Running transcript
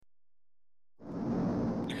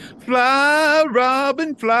Fly,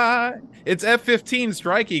 Robin, fly. It's F-15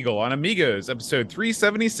 Strike Eagle on Amigos, episode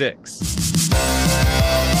 376.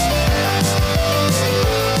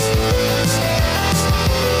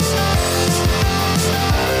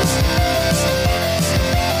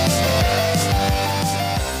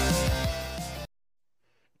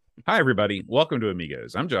 Hi, everybody. Welcome to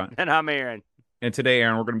Amigos. I'm John. And I'm Aaron. And today,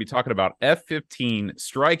 Aaron, we're going to be talking about F-15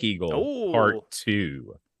 Strike Eagle Part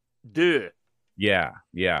 2. Duh. Yeah.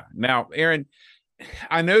 Now, Aaron,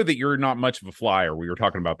 I know that you're not much of a flyer. We were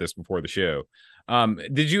talking about this before the show.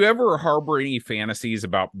 Did you ever harbor any fantasies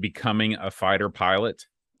about becoming a fighter pilot?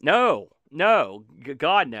 No,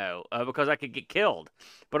 God, no, because I could get killed.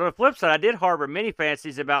 But on the flip side, I did harbor many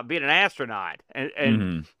fantasies about being an astronaut,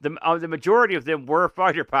 and the majority of them were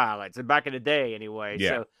fighter pilots, and back in the day, anyway. Yeah.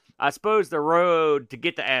 So I suppose the road to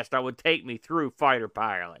get to astronaut would take me through fighter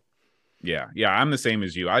pilot. Yeah, I'm the same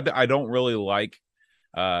as you. I don't really like.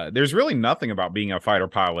 There's really nothing about being a fighter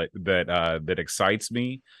pilot that excites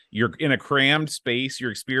me. You're in a crammed space.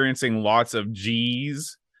 You're experiencing lots of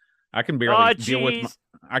G's. I can barely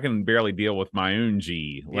deal with my own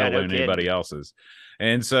G, let alone anybody else's.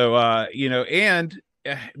 And so,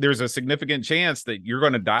 there's a significant chance that you're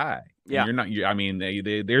going to die. Yeah, you're not.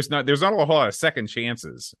 There's not a whole lot of second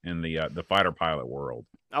chances in the fighter pilot world.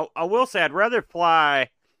 I will say I'd rather fly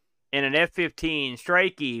in an F-15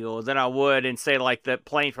 Strike Eagle than I would in, say, like the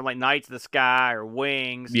plane from like Knights of the Sky or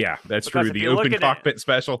Wings. Yeah, that's true. The open cockpit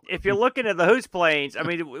special. If you're looking at those planes, I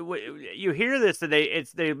mean, you hear this and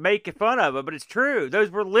they make fun of it, but it's true.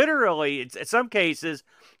 Those were literally, in some cases,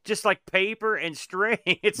 just like paper and string.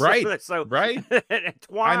 It's right. Twine.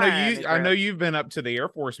 I know you've been up to the Air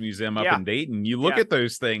Force Museum up in Dayton. You look at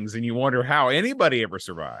those things and you wonder how anybody ever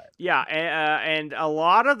survived. Yeah, and a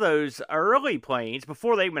lot of those early planes,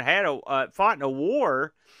 before they even had fought in a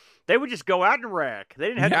war, they would just go out and wreck. They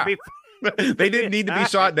didn't have to be. They didn't need to be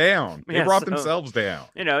shot down. They brought themselves down.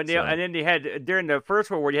 And then you had, during the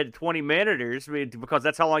First World War, you had 20-minuters because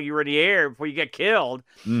that's how long you were in the air before you get killed.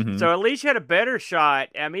 Mm-hmm. So at least you had a better shot.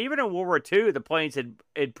 I mean, even in World War II, the planes had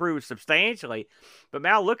improved substantially. But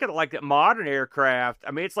now look at it like the modern aircraft.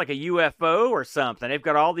 I mean, it's like a UFO or something. They've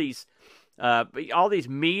got all these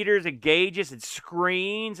meters and gauges and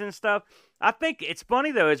screens and stuff. I think it's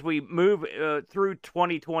funny, though, as we move through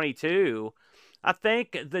 2022, I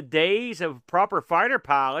think the days of proper fighter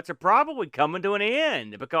pilots are probably coming to an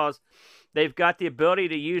end because they've got the ability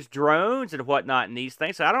to use drones and whatnot in these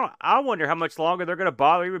things. So I wonder how much longer they're going to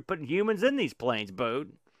bother even putting humans in these planes,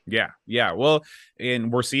 Bode. Yeah. Well,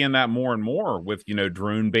 and we're seeing that more and more with,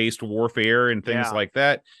 drone-based warfare and things like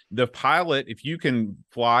that. The pilot, if you can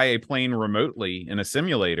fly a plane remotely in a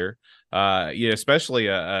simulator, especially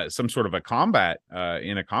some sort of a combat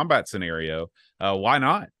in a combat scenario, why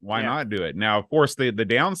not? Why not do it? Now, of course, the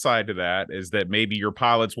downside to that is that maybe your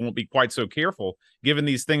pilots won't be quite so careful, given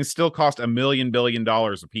these things still cost $1 billion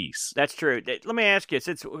a piece. That's true. Let me ask you,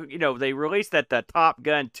 since they released that the Top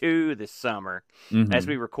Gun 2 this summer, as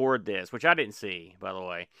we record this, which I didn't see, by the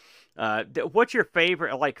way. What's your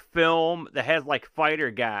favorite film that has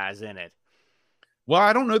fighter guys in it? Well,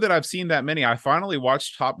 I don't know that I've seen that many. I finally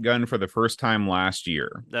watched Top Gun for the first time last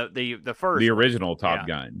year. The original Top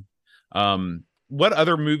Gun. What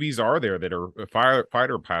other movies are there that are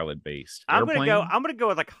fighter pilot based? I'm gonna go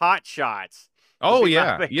with Hot Shots. Oh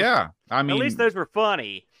yeah. I mean, at least those were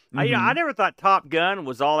funny. I never thought Top Gun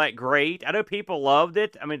was all that great. I know people loved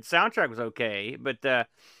it. I mean, the soundtrack was okay, but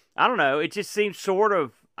I don't know. It just seems sort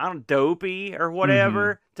of dopey or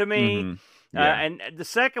whatever to me. And the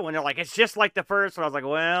second one, they're like, it's just like the first one. I was like,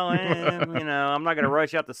 well, I'm not going to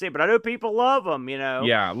rush out to see it, but I know people love them,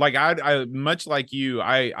 Yeah, like I much like you,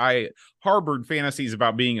 I harbored fantasies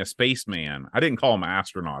about being a spaceman. I didn't call them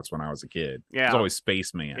astronauts when I was a kid. Yeah. It was always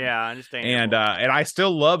spaceman. Yeah, I understand. And I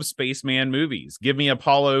still love spaceman movies. Give me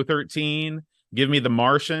Apollo 13. Give me The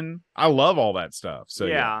Martian. I love all that stuff. So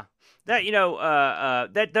yeah. That,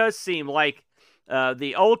 that does seem like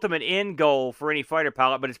the ultimate end goal for any fighter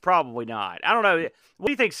pilot, but it's probably not. I don't know. What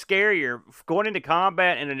do you think scarier, going into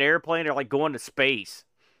combat in an airplane or going to space?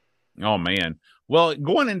 Oh, man. Well,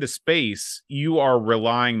 going into space, you are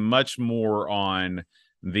relying much more on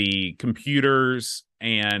the computers,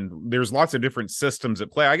 and there's lots of different systems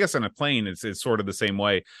at play. I guess in a plane, it's sort of the same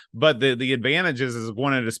way. But the advantage is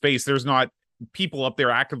going into space, there's not people up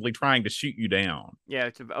there actively trying to shoot you down.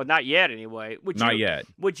 Yeah, not yet anyway. Not yet.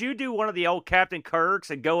 Would you do one of the old Captain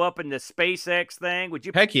Kirks and go up in the SpaceX thing? Would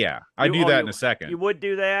you? Heck yeah. I'd do that in a second. You would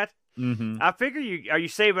do that? Mm-hmm. I figure are you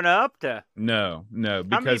saving up to? No,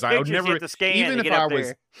 because I would never,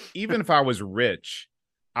 even if I was rich,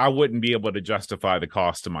 I wouldn't be able to justify the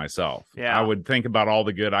cost to myself. Yeah. I would think about all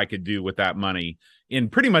the good I could do with that money in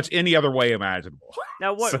pretty much any other way imaginable.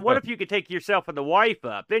 Now, what if you could take yourself and the wife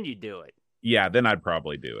up? Then you do it. Yeah, then I'd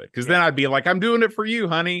probably do it, because then I'd be like, I'm doing it for you,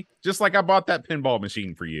 honey, just like I bought that pinball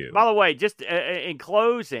machine for you. By the way, just in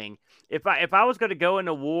closing, if I was going to go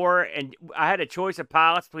into war and I had a choice of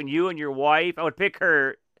pilots between you and your wife, I would pick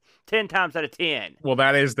her 10 times out of 10. Well,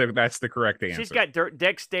 that's the correct answer. She's got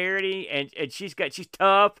dexterity, and she's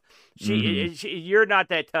tough. You're not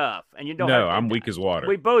that tough, and you don't. No, I'm weak as water.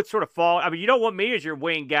 We both sort of fall. I mean, you don't want me as your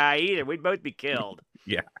wing guy either. We'd both be killed.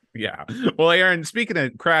 Yeah. Well, Aaron, speaking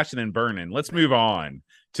of crashing and burning, let's move on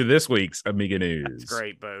to this week's Amiga News. That's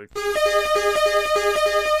great, Bo.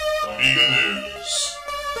 Amiga News.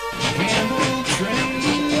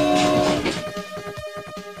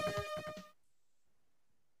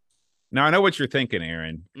 Now, I know what you're thinking,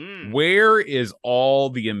 Aaron. Where Where is all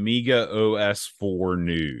the Amiga OS 4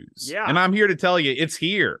 news? Yeah. And I'm here to tell you it's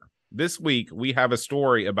here. This week, we have a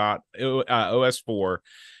story about OS 4.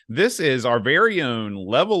 This is our very own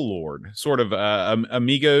Level Lord, sort of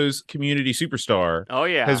Amigos community superstar. Oh,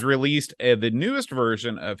 yeah. Has released the newest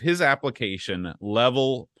version of his application,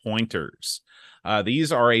 Level Pointers.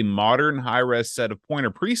 These are a modern high-res set of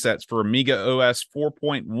pointer presets for Amiga OS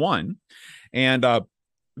 4.1. And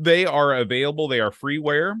they are available. They are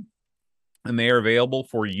freeware, and they are available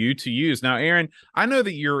for you to use. Now, Aaron, I know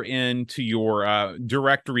that you're into your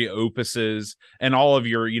directory opuses and all of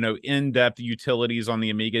your, in-depth utilities on the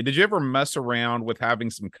Amiga. Did you ever mess around with having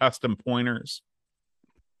some custom pointers?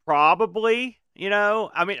 Probably.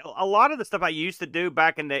 I mean, a lot of the stuff I used to do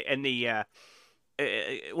back in the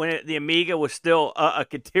when the Amiga was still a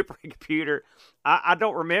contemporary computer, I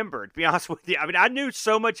don't remember, to be honest with you. I mean, I knew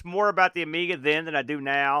so much more about the Amiga then than I do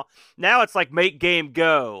now. Now it's like make game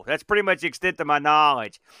go. That's pretty much the extent of my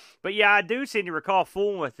knowledge. But yeah, I do seem to recall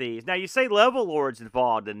fooling with these. Now, you say Level Lord's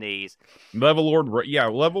involved in these. Level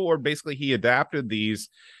Lord, basically, he adapted these.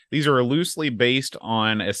 These are loosely based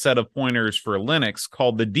on a set of pointers for Linux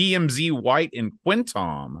called the DMZ White and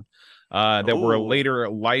Quintom. That were later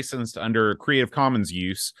licensed under Creative Commons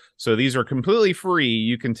use. So these are completely free.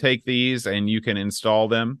 You can take these and you can install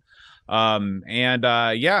them.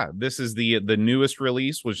 This is the newest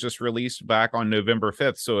release, was just released back on November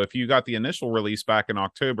 5th. So if you got the initial release back in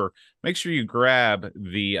October, make sure you grab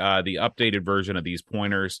the updated version of these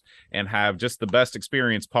pointers and have just the best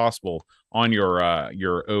experience possible on your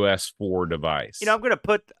OS 4 device. I'm gonna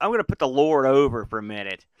put the Lord over for a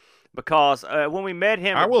minute. Because when we met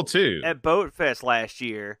him, I will too, at Boat Fest last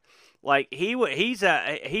year. Like he's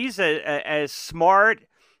as smart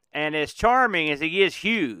and as charming as he is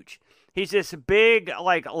huge. He's this big,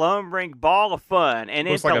 like, lumbering ball of fun and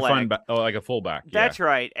looks intellect. like a fullback. That's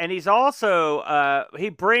right, and he's also he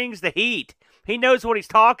brings the heat. He knows what he's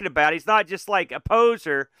talking about. He's not just like a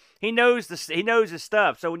poser. He knows his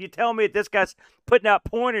stuff. So when you tell me that this guy's putting out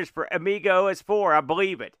pointers for Amiga OS 4, I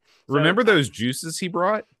believe it. So, remember those juices he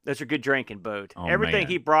brought? Those are good drinking, Boat. Oh, Everything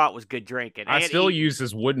he brought was good drinking. I still use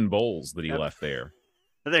his wooden bowls that he left there.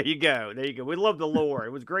 There you go. We love the lore.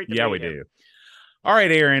 It was great to yeah, meet we him. do. All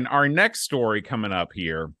right, Aaron, our next story coming up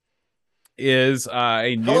here is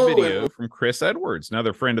a new video from Chris Edwards,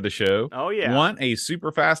 another friend of the show. Oh, yeah. Want a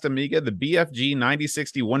super fast Amiga, the BFG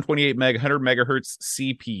 9060 128 meg 100 megahertz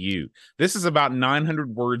CPU. This is about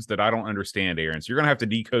 900 words that I don't understand, Aaron, so you're going to have to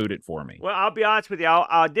decode it for me. Well, I'll be honest with you.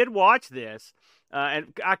 I did watch this,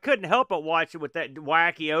 and I couldn't help but watch it with that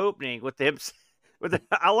wacky opening with him.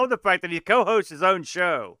 I love the fact that he co-hosts his own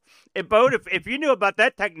show. And Bo, if you knew about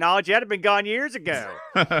that technology, I'd have been gone years ago.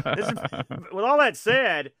 With all that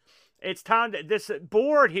said, it's time that this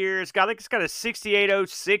board here it's got a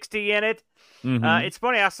 68060 in it. Mm-hmm. It's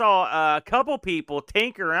funny. I saw a couple people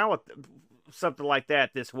tinker around with something like that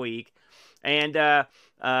this week, and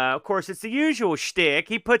of course it's the usual shtick.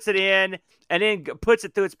 He puts it in and then puts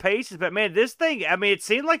it through its paces. But man, this thing, I mean, it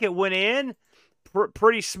seemed like it went in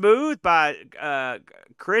pretty smooth by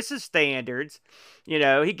Chris's standards.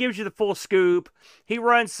 He gives you the full scoop. He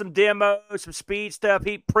runs some demos, some speed stuff.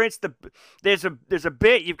 He prints there's a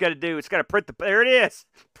bit you've got to do. It's got to there it is.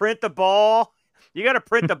 Print the ball. You got to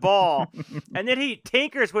print the ball. And then he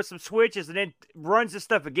tinkers with some switches and then runs this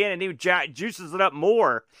stuff again, and he juices it up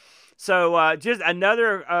more. So just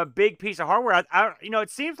another big piece of hardware. It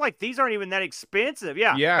seems like these aren't even that expensive.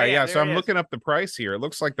 Yeah. So I'm looking up the price here. It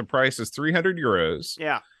looks like the price is 300 euros.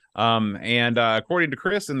 Yeah. And according to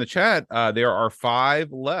Chris in the chat, there are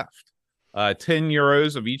 5 left. 10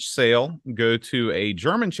 euros of each sale go to a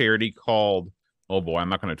German charity called Oh boy, I'm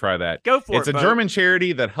not going to try that. Go for it. It's a Bo. German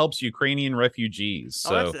charity that helps Ukrainian refugees.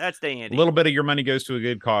 So that's dandy. a little bit of your money goes to a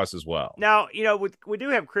good cause as well. Now, we do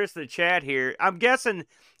have Chris in the chat here. I'm guessing,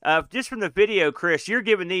 just from the video, Chris, you're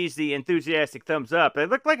giving these the enthusiastic thumbs up. They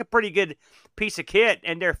look like a pretty good piece of kit,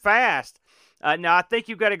 and they're fast. Now, I think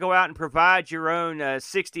you've got to go out and provide your own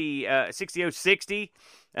 60060.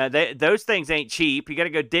 Those things ain't cheap. You got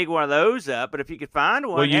to go dig one of those up. But if you could find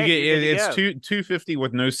one, well, you get it's $250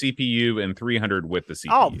 with no CPU and $300 with the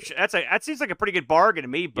CPU. Oh, that seems like a pretty good bargain to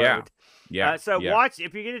me, Bert. Yeah. Watch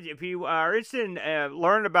if you are interested in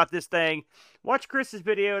learning about this thing. Watch Chris's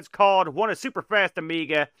video. It's called "Want a Super Fast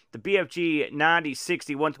Amiga, the BFG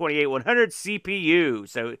 9060 128 100 CPU."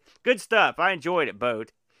 So good stuff. I enjoyed it,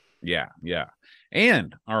 Boat. Yeah.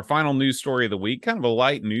 And our final news story of the week, kind of a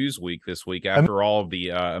light news week this week after all of the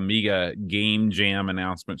Amiga Game Jam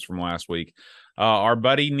announcements from last week. Our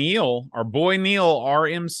buddy Neil, our boy Neil,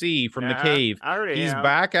 RMC from the Cave, he's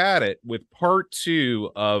back at it with part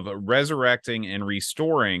 2 of resurrecting and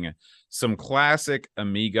restoring some classic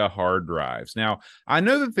Amiga hard drives. Now, I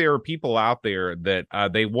know that there are people out there that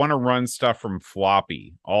they want to run stuff from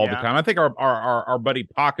floppy all the time. I think our buddy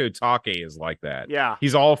Paco Take is like that. Yeah.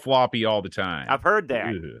 He's all floppy all the time. I've heard that.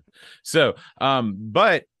 Ugh. So,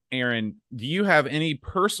 but Aaron, do you have any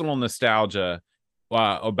personal nostalgia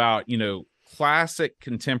about, classic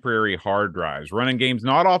contemporary hard drives running games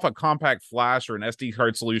not off a compact flash or an SD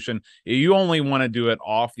card solution? You only want to do it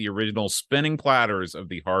off the original spinning platters of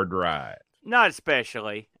the hard drive. Not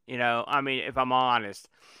especially, if I'm honest.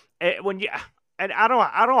 And I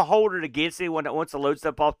don't hold it against anyone that wants to load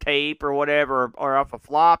stuff off tape or whatever, or off a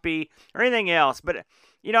floppy or anything else. But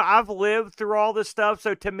I've lived through all this stuff,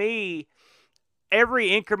 so to me, every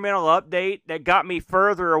incremental update that got me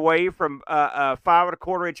further away from 5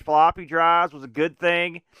 1/4-inch floppy drives was a good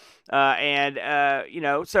thing.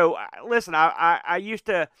 So listen, I used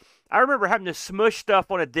to. I remember having to smush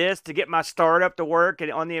stuff on a disc to get my startup to work and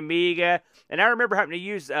on the Amiga. And I remember having to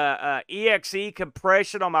use EXE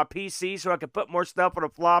compression on my PC so I could put more stuff on a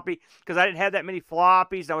floppy because I didn't have that many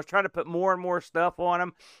floppies. And I was trying to put more and more stuff on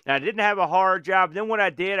them. And I didn't have a hard drive. Then when I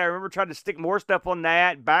did, I remember trying to stick more stuff on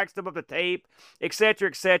that, back stuff up the tape, et cetera,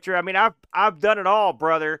 et cetera. I mean, I've done it all,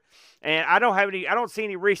 brother. And I don't see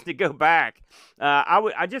any reason to go back.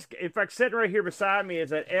 In fact, sitting right here beside me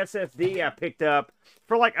is an SSD I picked up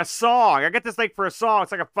for like a song. I got this thing for a song.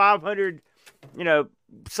 It's like a 500,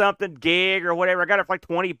 something gig or whatever. I got it for like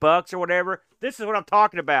 $20 or whatever. This is what I'm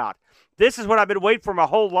talking about. This is what I've been waiting for my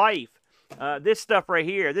whole life. This stuff right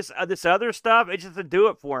here. This other stuff, it just doesn't do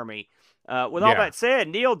it for me. With all that said,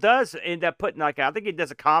 Neil does end up putting I think he does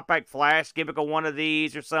a compact flash gimmick on one of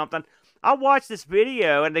these or something. I watched this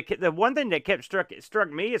video, and the one thing that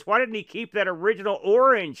struck me is why didn't he keep that original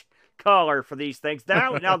orange color for these things?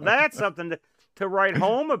 Now that's something to write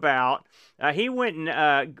home about. He went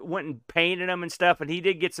and painted them and stuff, and he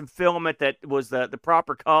did get some filament that was the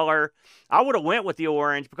proper color. I would have went with the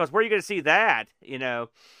orange because where are you going to see that?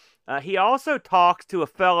 He also talks to a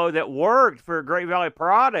fellow that worked for Great Valley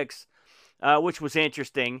Products, which was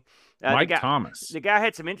interesting. Mike Thomas. The guy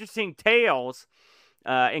had some interesting tales.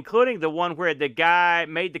 Including the one where the guy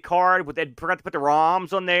made the card they forgot to put the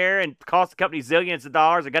ROMs on there and cost the company zillions of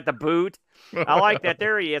dollars and got the boot. I like that.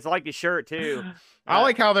 There he is. I like the shirt too. I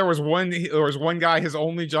like how there was one guy, his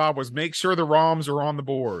only job was make sure the ROMs are on the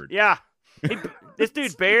board. Yeah. This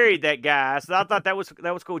dude buried that guy, so I thought that was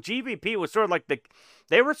cool. GVP was sort of like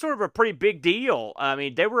they were sort of a pretty big deal. I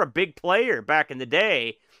mean, they were a big player back in the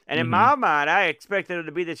day, and in my mind, I expected it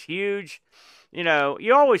to be this huge.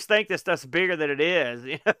 You always think this stuff's bigger than it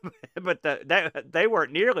is, but they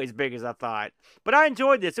weren't nearly as big as I thought. But I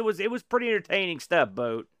enjoyed this. It was pretty entertaining stuff,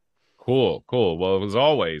 Boat. Cool. Well, as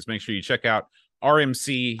always, make sure you check out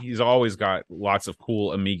RMC. He's always got lots of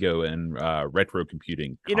cool Amigo and retro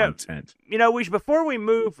computing content. Before we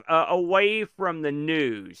move away from the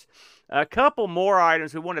news, a couple more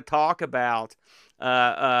items we want to talk about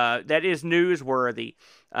that is newsworthy.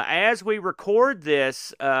 As we record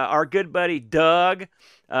this, our good buddy Doug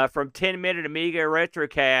from 10 Minute Amiga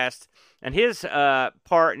Retrocast and his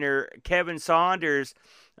partner Kevin Saunders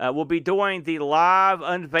will be doing the live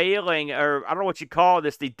unveiling, or I don't know what you call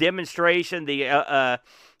this, the demonstration, the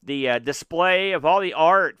display of all the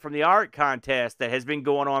art from the art contest that has been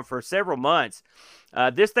going on for several months.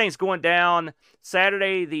 This thing's going down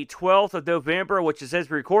Saturday, the 12th of November, which is as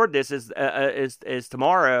we record this is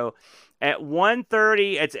tomorrow. at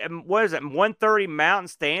 1:30. It's what is it? 1:30 Mountain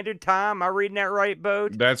Standard Time. Am I reading that right,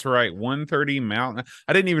 Boat? That's right. 1:30 Mountain.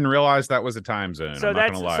 I didn't even realize that was a time zone. So I'm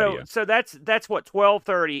not gonna lie to you. So that's what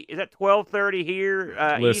 12:30. Is that 12:30 here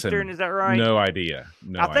Listen, Eastern? Is that right? No idea.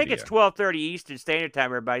 I think it's 12:30 Eastern Standard Time,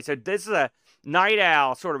 everybody. So this is a night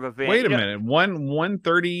owl sort of event. Wait a minute.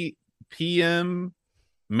 1:30 p.m.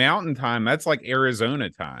 Mountain Time. That's like Arizona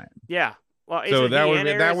time. Yeah. Well, So that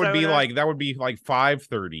would be like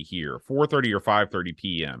 5:30 here, 4:30 or 5:30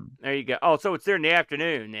 p.m. There you go. Oh, so it's there in the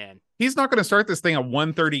afternoon then. He's not going to start this thing at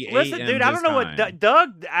 1:30 a.m. Listen, dude, I don't know what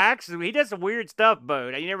Doug acts. He does some weird stuff, Bo.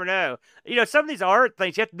 You never know. Some of these art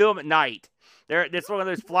things you have to do them at night. It's one of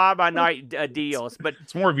those fly-by-night deals. But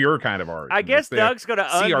it's more of your kind of art. I guess Doug's going to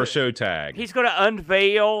see our show tag. He's going to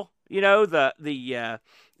unveil,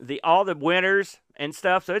 the all the winners and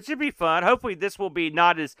stuff. So it should be fun. Hopefully, this will be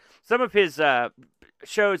not as some of his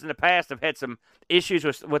shows in the past have had some issues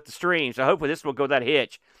with the stream. So hopefully, this will go that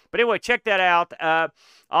hitch. But anyway, check that out. I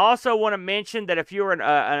also want to mention that if you're an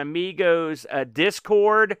Amigos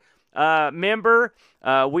Discord member,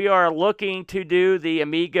 we are looking to do the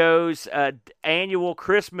Amigos annual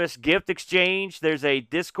Christmas gift exchange. There's a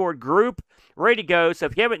Discord group ready to go. So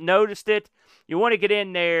if you haven't noticed it, you want to get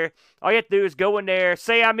in there, all you have to do is go in there,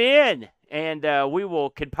 say I'm in, and we will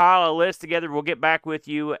compile a list together. We'll get back with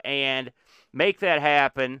you and make that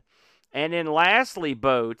happen. And then lastly,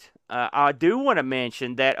 Boat, I do want to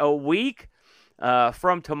mention that a week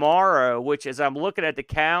from tomorrow, which as I'm looking at the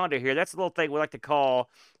calendar here, that's a little thing we like to call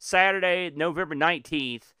Saturday, November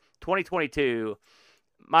 19th, 2022,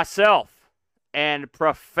 myself and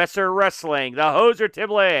Professor Wrestling, the hoser Tim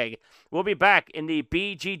Legg, will be back in the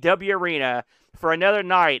BGW Arena for another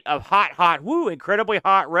night of incredibly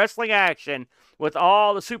hot wrestling action with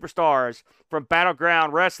all the superstars from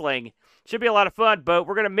Battleground Wrestling. Should be a lot of fun, Bo.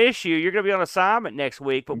 We're going to miss you. You're going to be on assignment next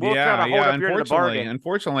week, but we'll try to hold up your end of the bargain.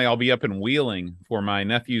 Unfortunately, I'll be up in Wheeling for my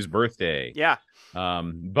nephew's birthday. Yeah.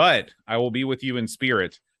 But I will be with you in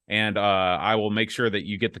spirit, and I will make sure that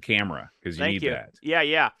you get the camera because you need that.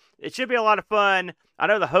 Yeah. It should be a lot of fun. I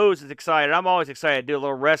know the hose is excited. I'm always excited to do a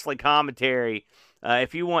little wrestling commentary.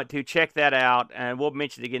 If you want to check that out, and we'll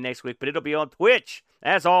mention it again next week, but it'll be on Twitch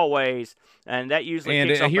as always, and that usually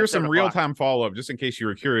kicks off here's some real-time follow-up just in case you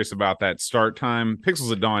were curious about that start time.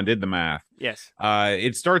 Pixels at Dawn did the math. Yes.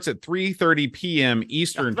 It starts at 3:30 p.m.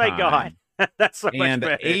 Eastern time. Thank God. That's so much and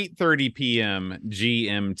better. 8:30 p.m.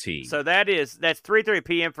 GMT. So that's 3:30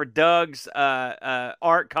 p.m. for Doug's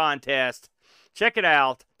art contest. Check it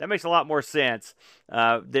out. That makes a lot more sense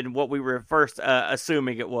than what we were first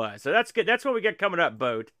assuming it was. So that's good. That's what we got coming up,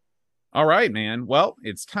 Boat. All right, man. Well,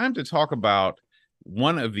 it's time to talk about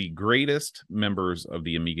one of the greatest members of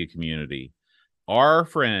the Amiga community, our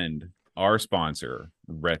friend, our sponsor,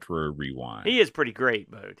 Retro Rewind. He is pretty great,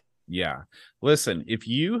 Boat. Yeah. Listen, if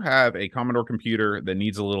you have a Commodore computer that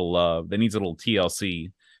needs a little love, that needs a little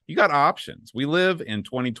TLC, you got options. We live in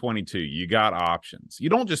 2022. You got options. You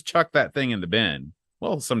don't just chuck that thing in the bin.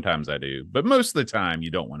 Well, sometimes I do, but most of the time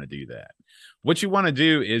you don't want to do that. What you want to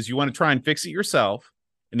do is you want to try and fix it yourself.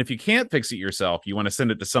 And if you can't fix it yourself, you want to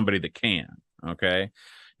send it to somebody that can. Okay.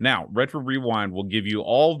 Now, Retro Rewind will give you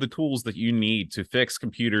all the tools that you need to fix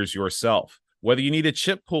computers yourself. Whether you need a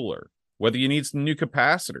chip puller, whether you need some new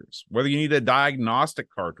capacitors, whether you need a diagnostic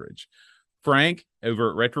cartridge, Frank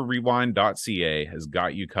over at retrorewind.ca has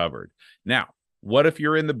got you covered. Now, what if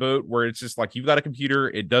you're in the boat where it's just like you've got a computer,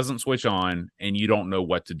 it doesn't switch on, and you don't know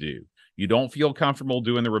what to do? You don't feel comfortable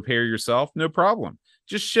doing the repair yourself? No problem.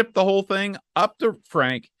 Just ship the whole thing up to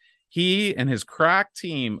Frank. He and his crack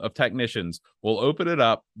team of technicians will open it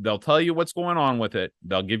up. They'll tell you what's going on with it.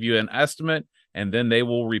 They'll give you an estimate, and then they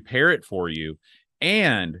will repair it for you.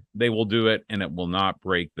 And they will do it, and it will not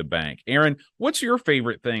break the bank. Aaron, what's your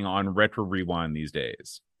favorite thing on Retro Rewind these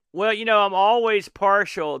days? Well, I'm always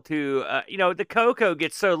partial to, the Coco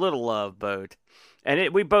gets so little love, Boat.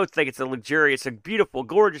 And we both think it's a luxurious, a beautiful,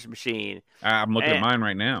 gorgeous machine. I'm looking at mine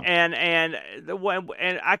right now. And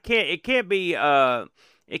it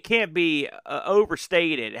can't be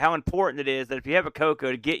overstated how important it is that if you have a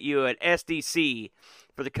Coco to get you an SDC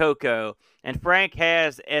for the Coco. And Frank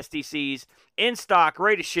has SDCs in stock,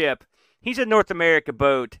 ready to ship. He's a North America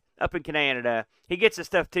Boat up in Canada. He gets this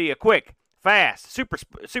stuff to you quick, fast, super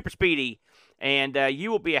speedy, and you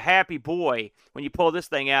will be a happy boy when you pull this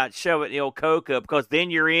thing out and shove it in the old Coco, because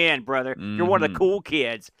then you're in, brother. Mm-hmm. You're one of the cool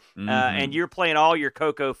kids, and you're playing all your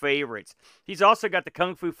Coco favorites. He's also got the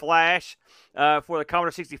Kung Fu Flash for the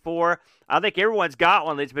Commodore 64. I think everyone's got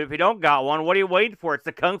one of these, but if you don't got one, what are you waiting for? It's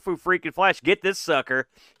the Kung Fu freaking Flash. Get this sucker,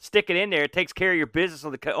 stick it in there. It takes care of your business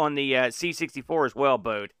on the C64 as well,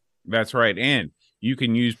 Boat. That's right, and you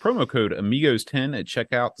can use promo code Amigos10 at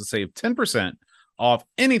checkout to save 10% off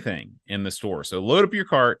anything in the store. So load up your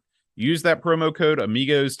cart, use that promo code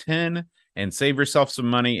Amigos10, and save yourself some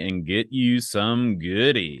money and get you some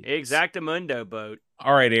goodies. Exactamundo, Boat.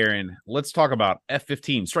 All right, Aaron, let's talk about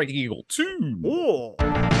F-15 Strike Eagle 2. Ooh.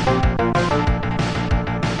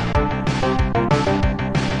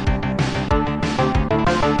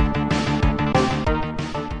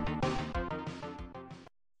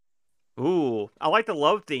 Ooh, I like the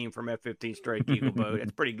love theme from F-15 Strike Eagle Boat.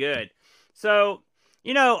 It's pretty good. So,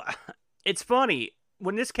 it's funny.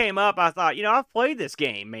 When this came up, I thought, I've played this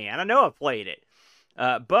game, man. I know I've played it.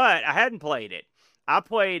 But I hadn't played it. I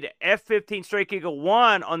played F-15 Strike Eagle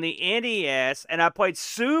 1 on the NES, and I played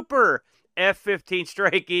Super F-15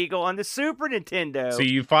 Strike Eagle on the Super Nintendo. So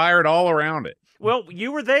you fired all around it. Well,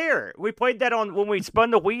 you were there. We played that when we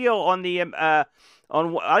spun the wheel on the I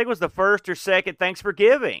think it was the first or second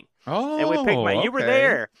Thanksgiving. Oh, and we picked. You were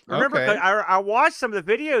there. Remember, Okay. I watched some of the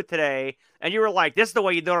video today, and you were like, "This is the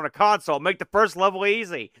way you do it on a console. Make the first level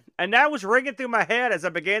easy." And that was ringing through my head as I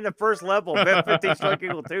began the first level of F-15 Strike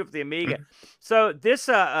Eagle 2 for the Amiga. So this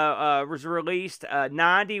was released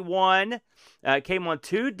 91. Came on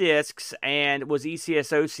 2 discs and was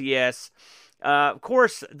ECS OCS. Of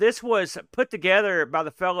course, this was put together by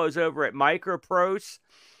the fellows over at Microprose.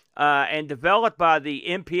 And developed by the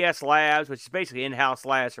MPS Labs, which is basically in-house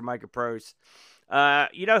labs for Microprose.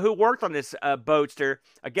 You know who worked on this Boatster?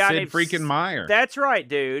 A guy Sid named freaking Meier. That's right,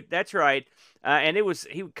 dude. That's right. And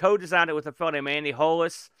he co-designed it with a fellow named Andy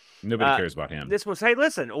Hollis. Nobody cares about him. This was, hey,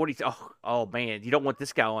 listen, oh man, you don't want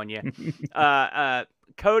this guy on you.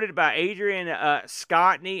 Coded by Adrian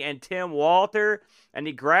Scottney and Tim Walter, and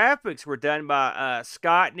the graphics were done by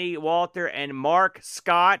Scottney, Walter, and Mark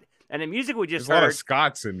Scott. And the music we just There's a heard, lot of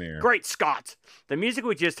Scots in there. Great Scott. The music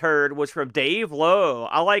we just heard was from Dave Lowe.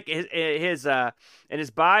 I like his in his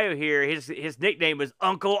bio here. His nickname was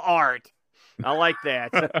Uncle Art. I like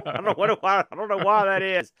that. I don't know why that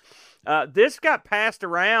is. This got passed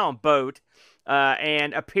around, Boat,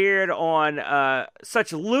 and appeared on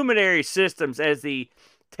such luminary systems as the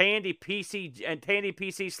Tandy PC and Tandy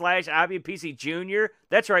PC / IBM PC Junior.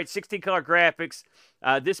 That's right, 16-color graphics.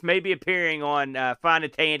 This may be appearing on Find a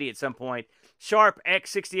Tandy at some point. Sharp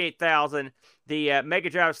X68000, the Mega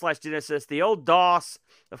Drive / Genesis, the old DOS,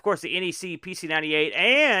 of course, the NEC PC-98,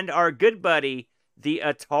 and our good buddy, the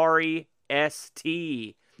Atari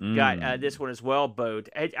ST. Got this one as well, Boat.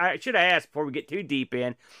 I should have asked before we get too deep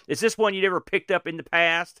in. Is this one you'd ever picked up in the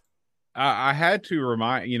past? I had to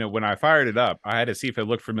remind, when I fired it up, I had to see if it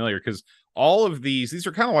looked familiar because all of these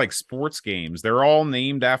are kind of like sports games. They're all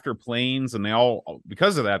named after planes, and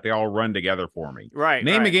because of that, they all run together for me. Right.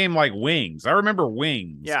 Name right. a game like Wings. I remember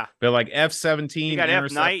Wings. Yeah. But like F-17,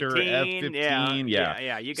 Interceptor, F-19, F-15.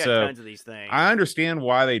 Yeah. You got tons of these things. I understand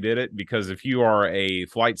why they did it, because if you are a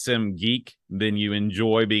flight sim geek, then you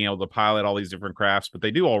enjoy being able to pilot all these different crafts, but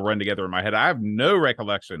they do all run together in my head. I have no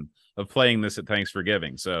recollection of playing this at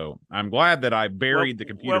Thanksgiving, so I'm glad that I buried the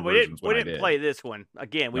computer versions when I did. We didn't play this one.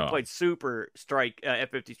 Again, we played Super Strike,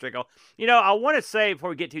 F-15 Strike. I want to say, before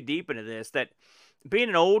we get too deep into this, that being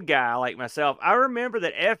an old guy like myself, I remember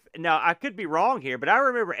that now I could be wrong here, but I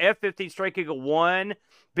remember F-15 Strike Eagle 1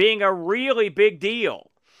 being a really big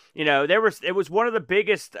deal. It was one of the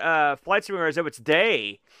biggest flight simulators of its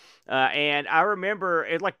day. And I remember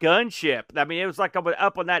it like Gunship. I mean, it was like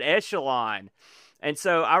up on that echelon. And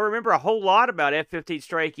so I remember a whole lot about F-15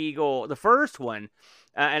 Strike Eagle, the first one.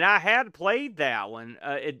 And I had played that one.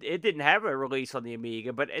 It didn't have a release on the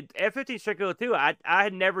Amiga, but F-15 Strike Eagle 2, I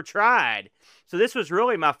had never tried. So this was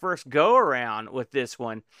really my first go-around with this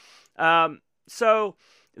one. So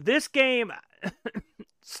this game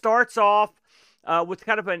starts off with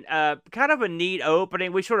kind of a neat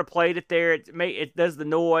opening. We sort of played it there. It does the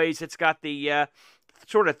noise. It's got the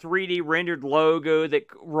sort of 3D rendered logo that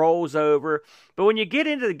rolls over. But when you get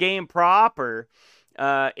into the game proper,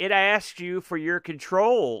 it asks you for your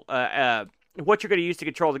control, what you're going to use to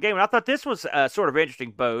control the game. And I thought this was sort of interesting,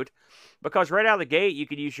 Boat, because right out of the gate, you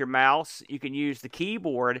can use your mouse, you can use the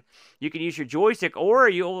keyboard, you can use your joystick, or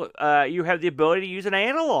you have the ability to use an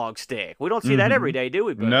analog stick. We don't see that every day, do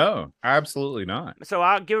we, Boat? No, absolutely not. So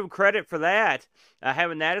I'll give them credit for that,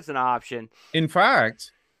 having that as an option. In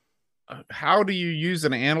fact, how do you use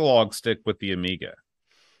an analog stick with the Amiga?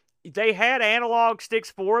 They had analog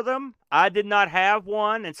sticks for them. I did not have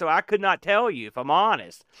one, and so I could not tell you, if I'm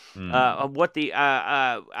honest, what the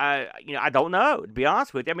I don't know, to be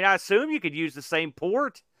honest with you. I mean, I assume you could use the same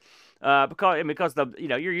port because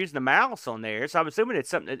you're using the mouse on there, so I'm assuming it's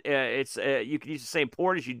something. You can use the same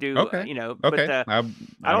port as you do. Okay. But Okay.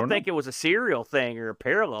 I don't think it was a serial thing or a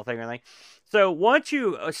parallel thing or anything. So once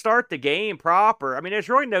you start the game proper, I mean, there's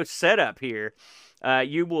really no setup here.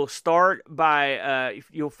 You will start by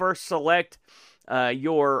you'll first select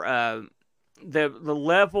your the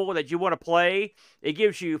level that you want to play. It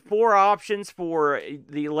gives you 4 options for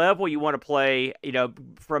the level you want to play,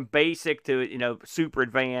 from basic to, super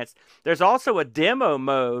advanced. There's also a demo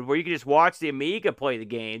mode where you can just watch the Amiga play the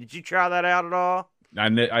game. Did you try that out at all? I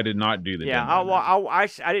did not do the demo. I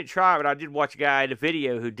didn't try it, but I did watch a guy in a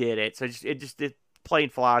video who did it. So it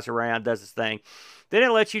plain flies around, does its thing. Then it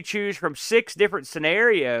lets you choose from 6 different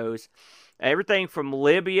scenarios, everything from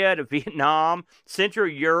Libya to Vietnam, Central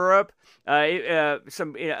Europe.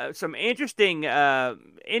 Some interesting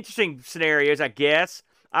scenarios, I guess.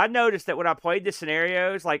 I noticed that when I played the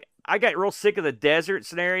scenarios, like I got real sick of the desert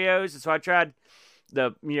scenarios, and so I tried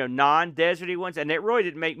the non-deserty ones, and it really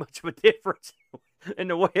didn't make much of a difference in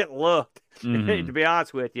the way it looked. Mm-hmm. To be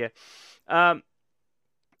honest with you, I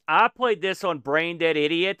played this on Brain Dead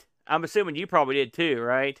Idiot. I'm assuming you probably did too,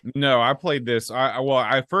 right? No, I played this.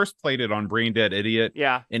 I first played it on Brain Dead Idiot.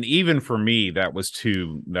 Yeah. And even for me, that was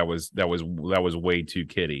way too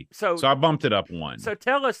kiddie. So I bumped it up one. So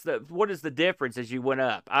tell us what is the difference as you went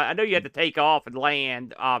up? I know you had to take off and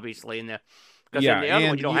land, obviously, because in the other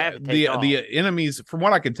one you don't have to take off. The enemies, from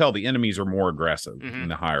what I can tell, the enemies are more aggressive in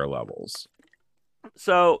the higher levels.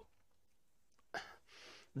 So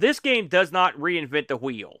this game does not reinvent the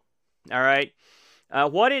wheel. All right.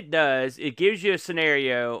 What it does, it gives you a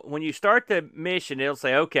scenario. When you start the mission, it'll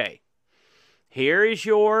say, okay, here is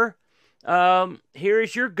your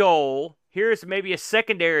goal. Here's maybe a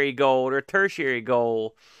secondary goal or a tertiary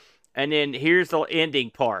goal. And then here's the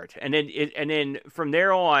ending part. And then from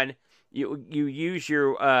there on, you use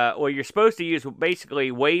you're supposed to use basically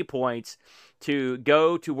waypoints to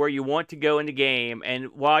go to where you want to go in the game.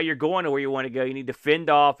 And while you're going to where you want to go, you need to fend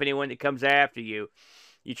off anyone that comes after you.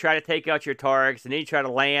 You try to take out your targets, and then you try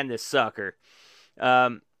to land this sucker.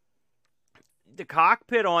 The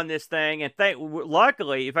cockpit on this thing, and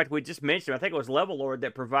luckily, in fact, we just mentioned, I think it was Level Lord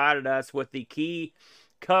that provided us with the key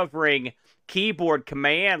covering keyboard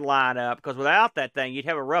command lineup, because without that thing, you'd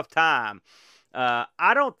have a rough time.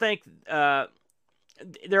 I don't think there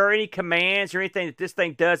are any commands or anything that this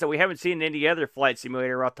thing does that we haven't seen in any other flight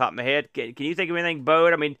simulator off the top of my head. Can you think of anything,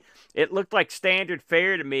 Bode? I mean, it looked like standard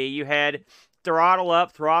fare to me. You had throttle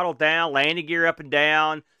up, throttle down, landing gear up and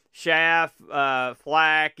down, shaft,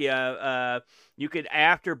 flak. You could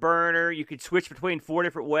afterburner. You could switch between 4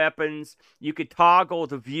 different weapons. You could toggle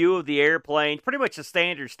the view of the airplane. Pretty much the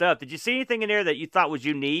standard stuff. Did you see anything in there that you thought was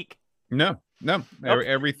unique? No. Okay.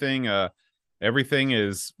 Everything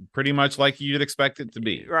is pretty much like you'd expect it to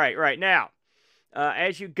be. Right. Now,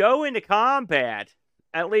 as you go into combat,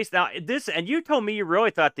 at least now this, and you told me you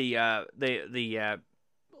really thought the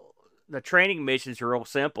training missions are real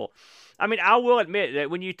simple. I mean, I will admit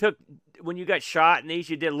that when you got shot in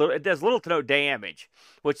these, it does little to no damage,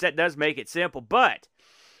 which that does make it simple. But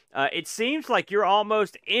it seems like you're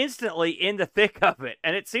almost instantly in the thick of it,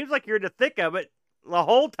 and it seems like you're in the thick of it the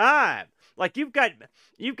whole time. Like you've got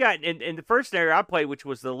in the first scenario I played, which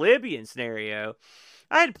was the Libyan scenario,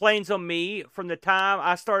 I had planes on me from the time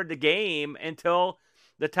I started the game until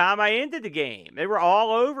the time I ended the game. They were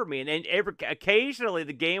all over me, and occasionally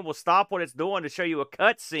the game will stop what it's doing to show you a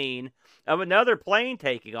cutscene of another plane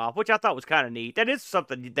taking off, which I thought was kind of neat. That is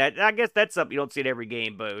something that I guess that's something you don't see in every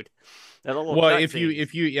game, Bode. Well, if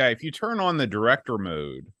you turn on the director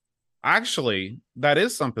mode, actually that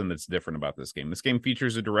is something that's different about this game. This game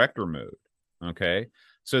features a director mode. Okay.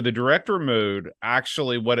 So the director mode,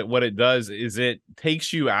 actually what it does is it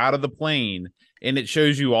takes you out of the plane and it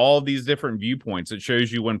shows you all of these different viewpoints. It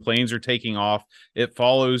shows you when planes are taking off. It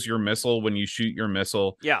follows your missile when you shoot your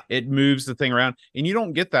missile. Yeah. It moves the thing around, and you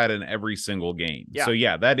don't get that in every single game. Yeah. So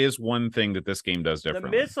yeah, that is one thing that this game does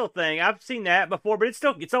differently. The missile thing, I've seen that before, but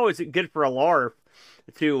it's always good for a LARP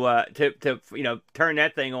to turn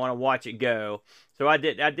that thing on and watch it go. So I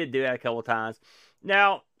did do that a couple of times.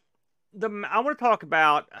 Now, I want to talk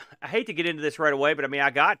about, I hate to get into this right away, but I mean, I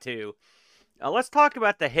got to. Let's talk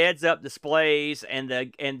about the heads-up displays and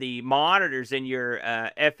the monitors in your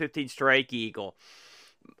F-15 Strike Eagle.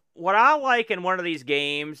 What I like in one of these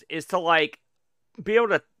games is to be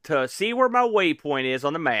able to see where my waypoint is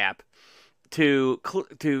on the map, to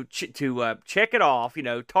check it off,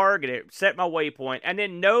 target it, set my waypoint, and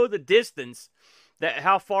then know the distance,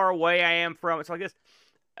 how far away I am from it. So I guess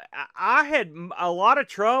I had a lot of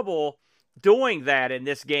trouble doing that in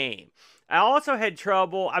this game. I also had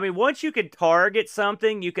trouble. I mean, once you could target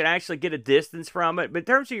something, you could actually get a distance from it. But in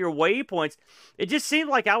terms of your waypoints, it just seemed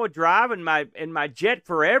like I would drive in my jet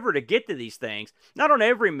forever to get to these things. Not on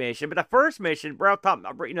every mission, but the first mission, right out top,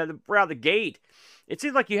 right out the gate, it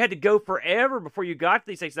seemed like you had to go forever before you got to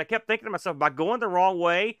these things. I kept thinking to myself, by going the wrong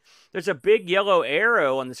way, there's a big yellow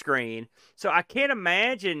arrow on the screen. So I can't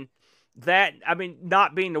imagine that, I mean,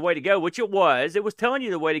 not being the way to go, which it was. It was telling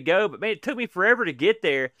you the way to go, but man, it took me forever to get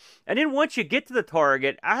there. And then once you get to the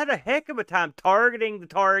target, I had a heck of a time targeting the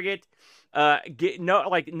target,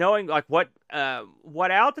 knowing like what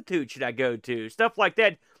altitude should I go to, stuff like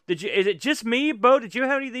that. Is it just me, Bo? Did you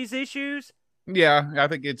have any of these issues? Yeah, I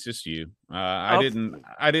think it's just you. I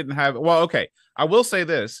didn't have. Well, okay. I will say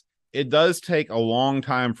this: it does take a long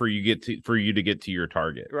time for you to get to your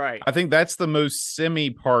target. Right. I think that's the most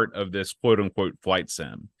simmy part of this quote unquote flight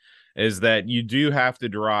sim, is that you do have to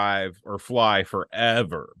drive or fly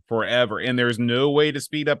forever, and there's no way to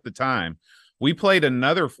speed up the time. We played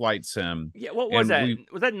another flight sim. Yeah, what was that?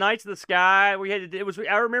 Was that Knights of the Sky? We had to, it was.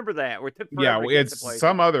 I remember that. We took forever to it's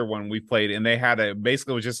some other one we played, and they had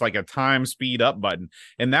basically it was just like a time speed up button,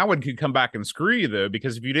 and that one could come back and screw you though,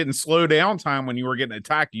 because if you didn't slow down time when you were getting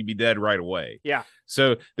attacked, you'd be dead right away. Yeah.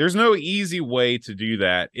 So there's no easy way to do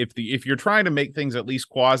that. If you're trying to make things at least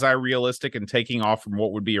quasi-realistic and taking off from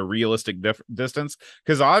what would be a realistic distance,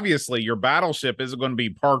 because obviously your battleship isn't going to be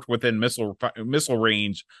parked within missile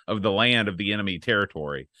range of the land of the enemy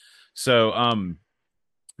territory. So,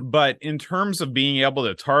 but in terms of being able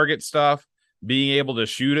to target stuff, being able to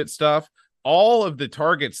shoot at stuff, all of the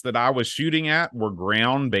targets that I was shooting at were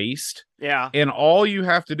ground based. Yeah. And all you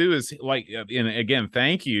have to do is and again,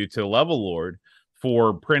 thank you to Level Lord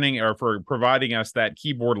for printing or for providing us that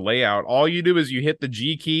keyboard layout. All you do is you hit the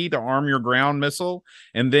G key to arm your ground missile,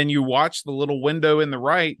 and then you watch the little window in the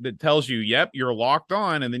right that tells you, yep, you're locked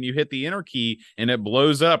on, and then you hit the enter key and it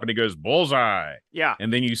blows up and it goes bullseye. Yeah.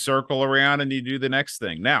 And then you circle around and you do the next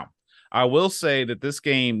thing. Now, I will say that this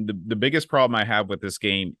game, the biggest problem I have with this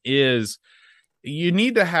game is you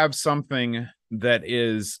need to have something that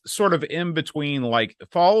is sort of in between, like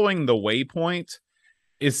following the waypoint.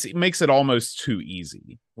 It makes it almost too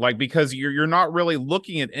easy, like, because you're not really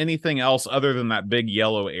looking at anything else other than that big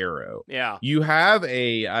yellow arrow. Yeah. You have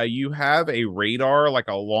a radar, like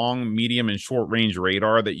a long, medium, and short range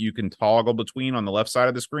radar that you can toggle between on the left side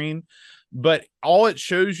of the screen, but all it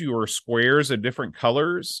shows you are squares of different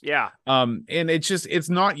colors. Yeah. And it's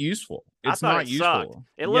not useful. It's not useful. Sucked.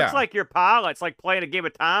 It looks like your pilot's like playing a game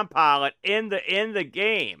of Time Pilot in the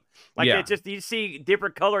game. Like it's just, you see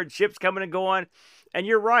different colored ships coming and going. And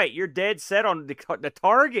you're right. You're dead set on the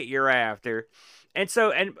target you're after. And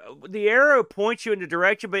the arrow points you in the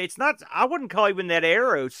direction, but it's not, I wouldn't call even that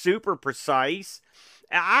arrow super precise.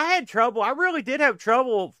 I really did have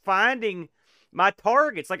trouble finding my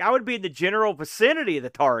targets. Like, I would be in the general vicinity of the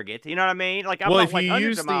target. You know what I mean? Like, I'm not like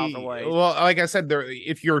hundreds of miles away. Well, like I said,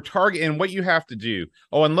 if you're target, and what you have to do.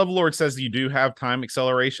 Oh, and Level Lord says you do have time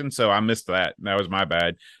acceleration, so I missed that. That was my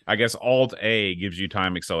bad. I guess Alt A gives you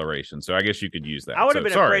time acceleration, so I guess you could use that. I would have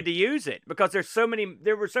been afraid to use it because there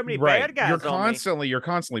were so many bad guys. You're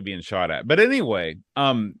constantly being shot at. But anyway,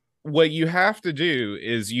 what you have to do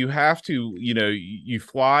is you have to, you're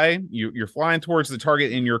flying towards the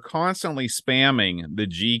target, and you're constantly spamming the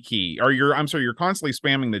G key, or you're constantly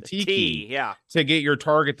spamming the T key, yeah, to get your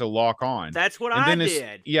target to lock on. That's what I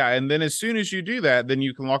did. And then as soon as you do that, then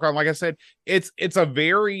you can lock on. Like I said, it's a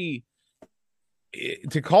very,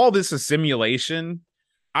 to call this a simulation,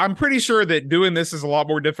 I'm pretty sure that doing this is a lot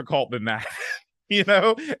more difficult than that.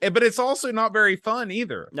 But it's also not very fun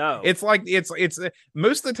either. No, it's like it's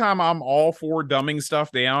most of the time I'm all for dumbing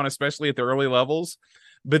stuff down, especially at the early levels.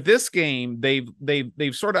 But this game, they've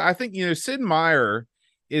sort of, I think, Sid Meier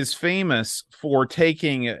is famous for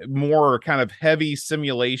taking more kind of heavy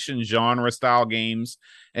simulation genre style games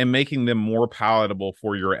and making them more palatable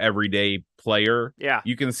for your everyday player. Yeah,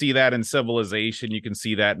 you can see that in Civilization, you can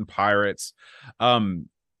see that in Pirates, and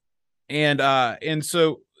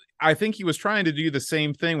so I think he was trying to do the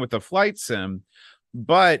same thing with the flight sim,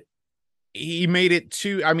 but he made it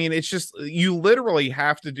too. I mean, it's just, you literally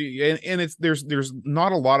have to do, and there's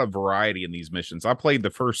not a lot of variety in these missions. I played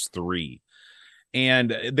the first 3,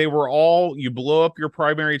 and they were all, you blow up your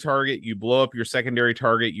primary target, you blow up your secondary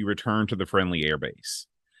target, you return to the friendly airbase.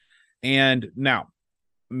 And now,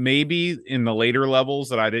 maybe in the later levels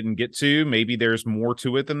that I didn't get to, maybe there's more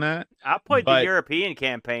to it than that. I played the But European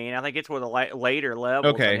campaign. I think it's one of the later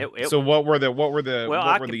levels. And okay, so what were the well,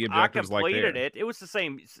 I objectives like completed there? it. It was the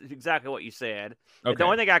same, exactly what you said. The Okay.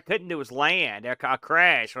 only thing I couldn't do was land. I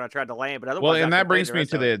crashed when I tried to land, but Well, otherwise, and I that brings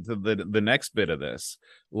completed me the rest to of it. the next bit of this.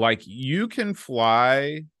 Like you can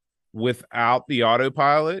fly without the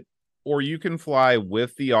autopilot, or you can fly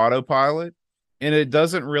with the autopilot, and it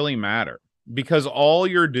doesn't really matter because all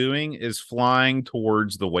you're doing is flying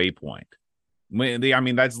towards the waypoint. I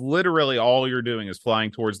mean, that's literally all you're doing is flying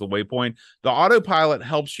towards the waypoint. The autopilot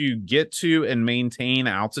helps you get to and maintain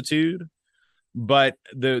altitude, but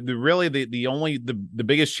the really the only the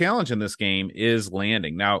biggest challenge in this game is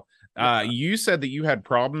landing. Now, you said that you had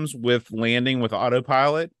problems with landing with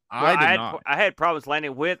autopilot. Well, I did not. I had problems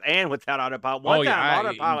landing with and without autopilot. Oh One yeah, time,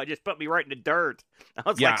 autopilot just put me right in the dirt. I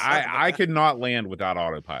was yeah, like, son of I a... could not land without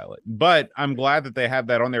autopilot, but I'm glad that they have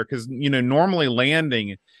that on there because normally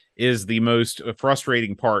landing is the most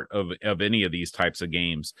frustrating part of any of these types of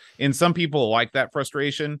games. And some people like that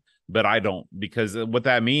frustration, but I don't, because what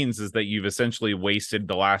that means is that you've essentially wasted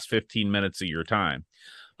the last 15 minutes of your time.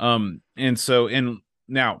 And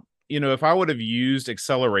now, if I would have used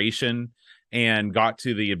acceleration and got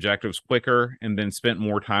to the objectives quicker and then spent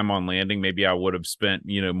more time on landing, maybe I would have spent,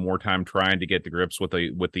 more time trying to get to grips with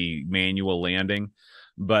the manual landing.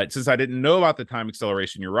 But since I didn't know about the time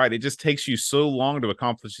acceleration, you're right. It just takes you so long to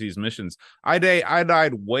accomplish these missions. I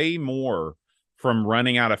died way more from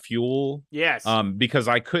running out of fuel. Yes. Because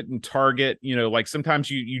I couldn't target, like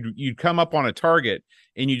sometimes you'd come up on a target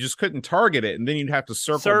and you just couldn't target it, and then you'd have to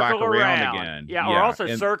circle back around again. Yeah, or also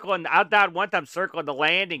circling. I died one time circling the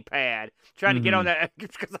landing pad, trying to get on that,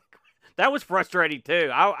 because that was frustrating too.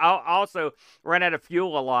 I also ran out of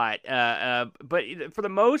fuel a lot. But for the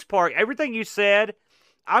most part, everything you said,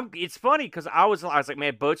 it's funny because I was like,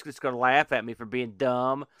 man, Boat's just gonna laugh at me for being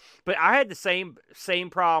dumb. But I had the same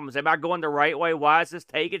problems. Am I going the right way? Why is this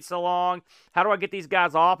taking so long? How do I get these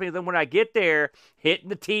guys off me? And then when I get there, hitting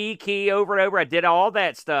the T key over and over, I did all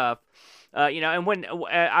that stuff. And when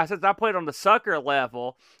since I played on the sucker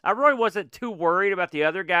level, I really wasn't too worried about the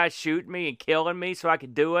other guys shooting me and killing me, so I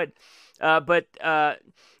could do it. But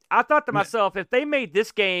I thought to myself, if they made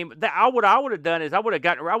this game, what I would have done is I would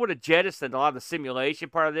have jettisoned a lot of the simulation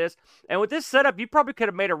part of this. And with this setup, you probably could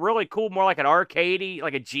have made a really cool, more like an arcadey,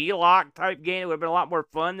 like a G-Lock type game. It would have been a lot more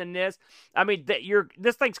fun than this. I mean,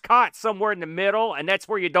 this thing's caught somewhere in the middle, and that's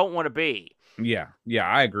where you don't want to be. Yeah,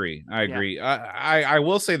 I agree. I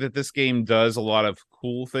will say that this game does a lot of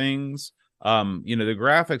cool things. The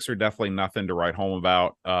graphics are definitely nothing to write home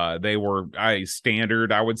about. They were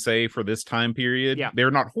standard, I would say, for this time period. Yeah.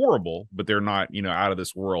 They're not horrible, but they're not, out of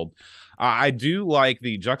this world. I do like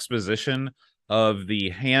the juxtaposition of the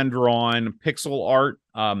hand-drawn pixel art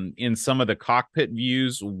in some of the cockpit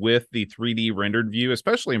views with the 3D rendered view,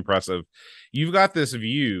 especially impressive. You've got this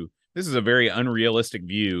view. This is a very unrealistic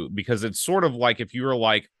view because it's sort of like if you're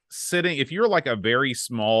like a very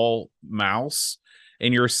small mouse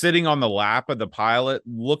and you're sitting on the lap of the pilot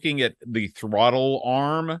looking at the throttle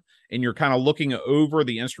arm, and you're kind of looking over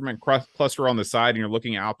the instrument cluster on the side and you're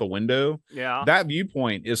looking out the window. Yeah. That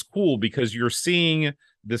viewpoint is cool because you're seeing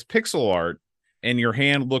this pixel art and your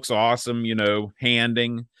hand looks awesome,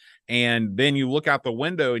 handing. And then you look out the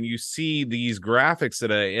window and you see these graphics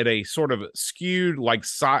at a sort of skewed, like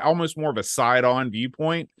almost more of a side-on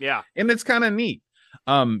viewpoint. Yeah. And it's kind of neat.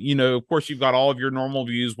 Of course, you've got all of your normal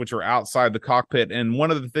views, which are outside the cockpit. And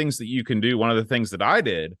one of the things that you can do, one of the things that I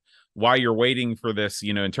did while you're waiting for this,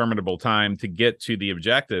 interminable time to get to the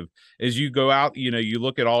objective, is you go out, you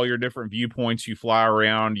look at all your different viewpoints, you fly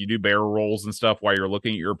around, you do barrel rolls and stuff while you're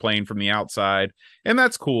looking at your plane from the outside. And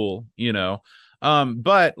that's cool,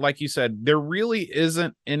 but like you said, there really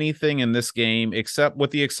isn't anything in this game except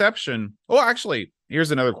with the exception. Oh, actually,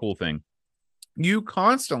 here's another cool thing. You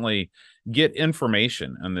constantly get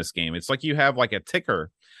information in this game. It's like you have like a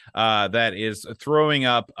ticker that is throwing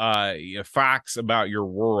up facts about your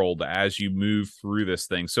world as you move through this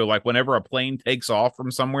thing. So like whenever a plane takes off from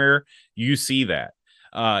somewhere, you see that.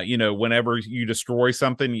 Whenever you destroy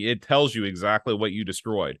something, it tells you exactly what you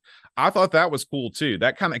destroyed. I thought that was cool too.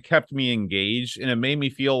 That kind of kept me engaged, and it made me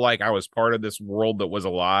feel like I was part of this world that was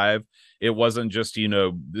alive. It wasn't just,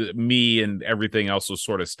 me and everything else was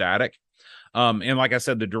sort of static. And like I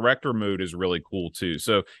said, the director mode is really cool too.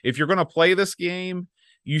 So if you're going to play this game,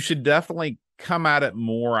 you should definitely come at it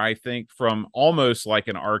more, I think, from almost like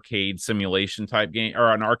an arcade simulation type game,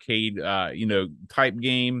 or an arcade, type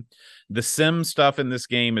game. The sim stuff in this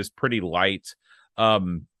game is pretty light.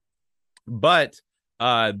 But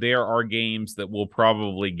there are games that will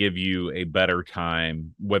probably give you a better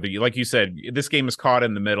time. Whether you, like you said, this game is caught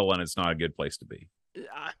in the middle and it's not a good place to be.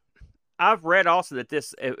 I've read also that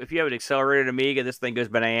this, if you have an accelerated Amiga, this thing goes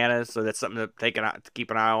bananas. So that's something to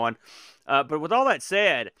keep an eye on. But with all that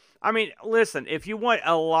said, I mean, listen, if you want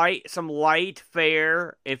some light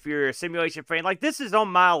fare, if you're a simulation fan, like this is on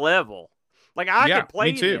my level. Like I could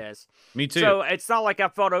play this. Me too. So it's not like I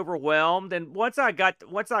felt overwhelmed. And once I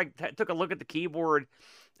took a look at the keyboard,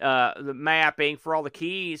 the mapping for all the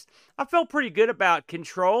keys, I felt pretty good about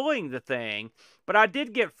controlling the thing. But I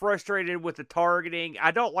did get frustrated with the targeting.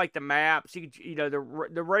 I don't like the maps. You know, the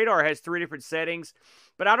radar has 3 different settings,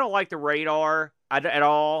 but I don't like the radar at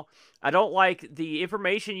all. I don't like the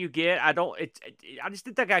information you get. I just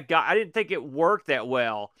didn't think I didn't think it worked that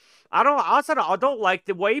well. I don't like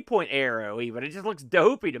the waypoint arrow even. It just looks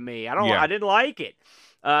dopey to me. I didn't like it.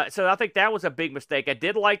 So I think that was a big mistake. I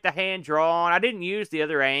did like the hand drawn. I didn't use the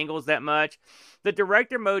other angles that much. The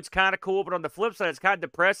director mode's kind of cool, but on the flip side, it's kind of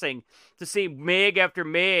depressing to see MiG after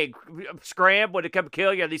MiG scramble to come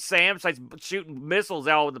kill you. These SAM sites shooting missiles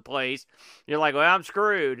all over the place. You're like, well, I'm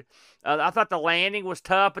screwed. I thought the landing was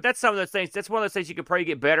tough, but that's some of those things. That's one of those things you could probably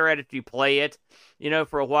get better at if you play it,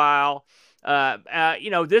 for a while.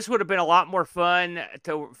 This would have been a lot more fun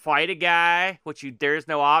to fight a guy, there's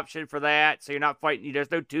no option for that. So you're not fighting. There's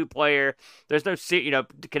no 2-player. There's no,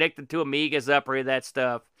 connected to Amigas up or any of that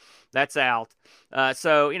stuff. That's out. It's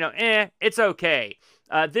okay.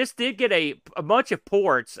 This did get a bunch of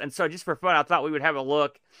ports, and so just for fun, I thought we would have a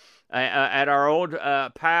look at our old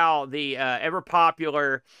pal, the ever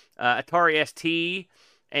popular Atari ST,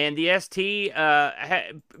 and the ST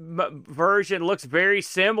version looks very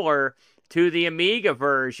similar to the Amiga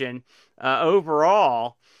version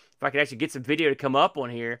overall. If I could actually get some video to come up on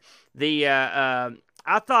here,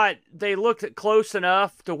 I thought they looked close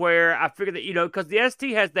enough to where I figured that because the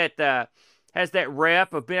ST has that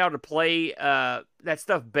rep of being able to play that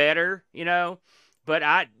stuff better,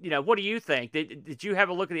 But what do you think? Did you have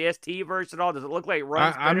a look at the ST version at all? Does it look like it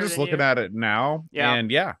runs better? I'm just looking at it now, and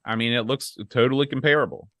I mean, it looks totally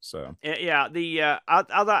comparable. So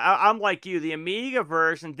I'm like you. The Amiga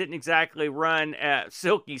version didn't exactly run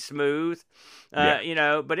silky smooth, but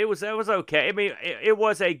it was okay. I mean, it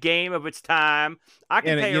was a game of its time.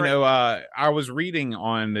 I was reading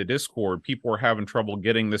on the Discord, people were having trouble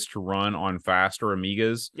getting this to run on faster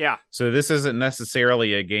Amigas. Yeah. So this isn't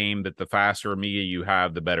necessarily a game that the faster Amiga you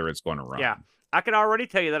have, the better it's going to run. Yeah. I can already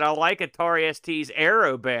tell you that I like Atari ST's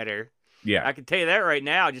Aero better. Yeah. I can tell you that right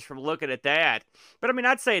now just from looking at that. But I mean,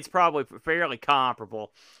 I'd say it's probably fairly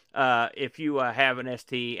comparable if you have an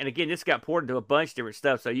ST. And again, this got ported to a bunch of different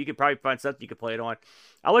stuff, so you could probably find something you could play it on.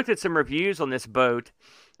 I looked at some reviews on this boat.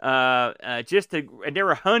 And there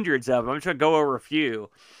were hundreds of them. I'm just going to go over a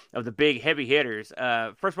few of the big heavy hitters.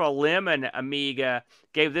 First of all, Lemon Amiga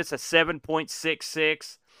gave this a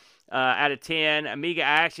 7.66 out of 10. Amiga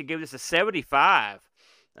actually gave this a 75.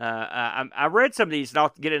 I read some of these, and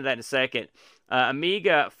I'll get into that in a second.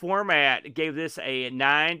 Amiga Format gave this a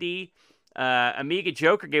 90. Amiga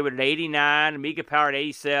Joker gave it an 89. Amiga Power at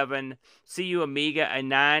 87. CU Amiga a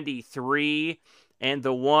 93. And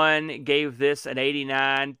the One gave this an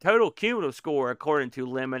 89. Total cumulative score, according to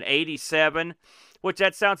Lemon, 87, which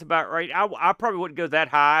that sounds about right. I probably wouldn't go that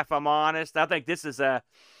high, if I'm honest. I think this is at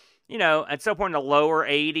some point in the lower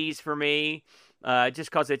 80s for me,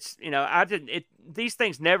 just because it's, these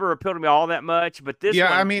things never appeal to me all that much, but this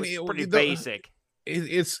one was pretty basic.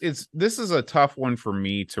 This is a tough one for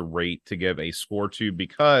me to rate, to give a score to,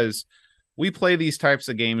 because we play these types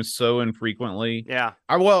of games so infrequently. Yeah.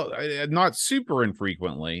 Not super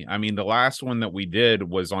infrequently. I mean, the last one that we did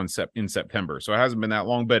was in September, so it hasn't been that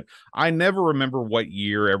long, but I never remember what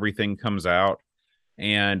year everything comes out.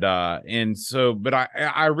 But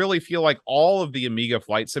I really feel like all of the Amiga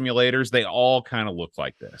flight simulators, they all kind of look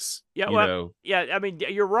like this. Yeah. Yeah. I mean,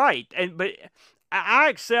 you're right. But I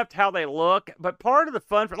accept how they look, but part of the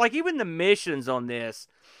fun even the missions on this,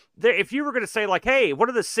 if you were going to say, like, hey, what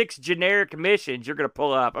are the 6 generic missions you're going to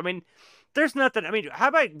pull up? I mean, there's nothing. I mean, how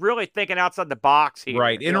about really thinking outside the box here?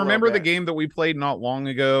 Right. And remember the game that we played not long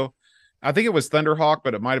ago? I think it was Thunderhawk,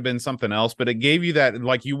 but it might have been something else. But it gave you that,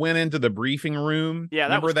 like, you went into the briefing room. Yeah,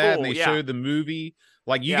 remember that was cool. And they showed the movie.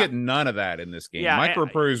 Like, you get none of that in this game. Yeah,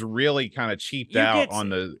 Microprose really kind of cheaped out on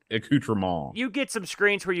the accoutrement. You get some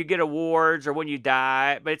screens where you get awards or when you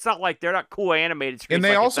die, but it's not like they're not cool animated screens. And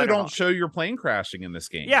they also don't show your plane crashing in this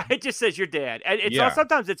game. Yeah, it just says you're dead. And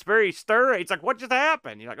sometimes it's very stirring. It's like, what just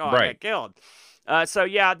happened? You're like, I got killed.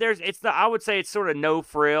 I would say it's sort of no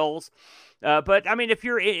frills. But I mean, if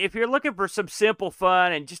you're looking for some simple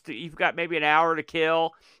fun and just you've got maybe an hour to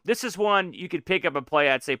kill, this is one you could pick up and play.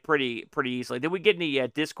 I'd say pretty easily. Did we get any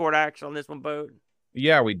Discord action on this one, Boat?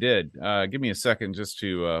 Yeah, we did. Give me a second just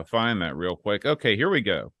to find that real quick. Okay, here we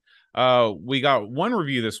go. We got one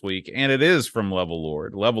review this week, and it is from Level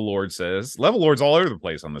Lord. Level Lord says, Level Lord's all over the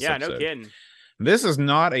place on this episode. No kidding. This is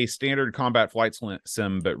not a standard combat flight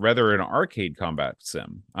sim, but rather an arcade combat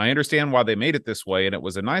sim. I understand why they made it this way, and it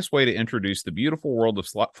was a nice way to introduce the beautiful world of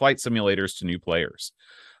flight simulators to new players.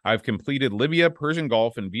 I've completed Libya, Persian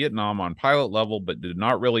Gulf, and Vietnam on pilot level, but did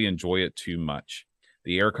not really enjoy it too much.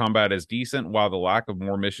 The air combat is decent, while the lack of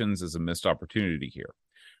more missions is a missed opportunity here.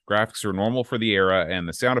 Graphics are normal for the era, and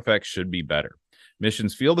the sound effects should be better.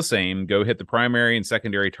 Missions feel the same. Go hit the primary and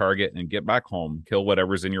secondary target and get back home. Kill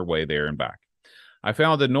whatever's in your way there and back. I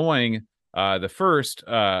found annoying the first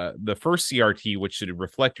CRT, which should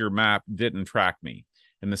reflect your map, didn't track me.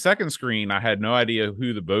 In the second screen, I had no idea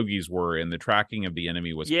who the bogeys were, and the tracking of the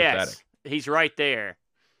enemy was pathetic. He's right there.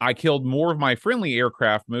 I killed more of my friendly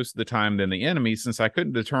aircraft most of the time than the enemy, since I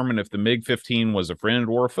couldn't determine if the MiG-15 was a friend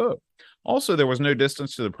or a foe. Also, there was no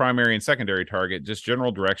distance to the primary and secondary target, just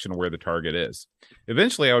general direction of where the target is.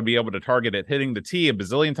 Eventually, I would be able to target it hitting the T a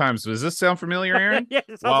bazillion times. Does this sound familiar, Aaron? Yes,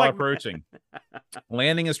 while approaching.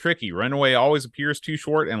 Landing is tricky. Runway always appears too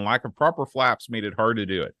short, and lack of proper flaps made it hard to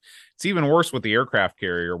do it. It's even worse with the aircraft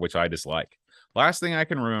carrier, which I dislike. Last thing I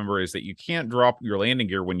can remember is that you can't drop your landing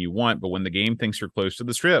gear when you want, but when the game thinks you're close to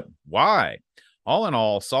the strip. Why? All in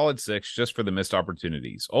all, solid 6 just for the missed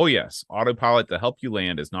opportunities. Oh yes, autopilot to help you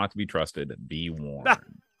land is not to be trusted. Be warned.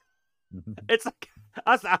 It's like,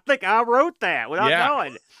 I think I wrote that without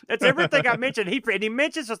knowing. It's everything I mentioned. He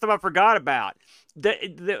mentions some stuff I forgot about.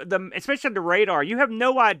 The especially on the radar, you have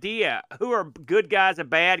no idea who are good guys and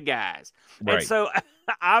bad guys. Right. And so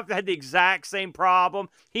I've had the exact same problem.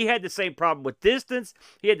 He had the same problem with distance.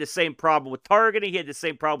 He had the same problem with targeting. He had the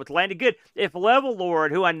same problem with landing. Good. If Level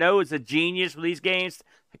Lord, who I know is a genius with these games,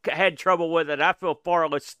 had trouble with it, I feel far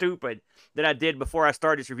less stupid than I did before I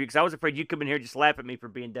started this review, because I was afraid you'd come in here and just laugh at me for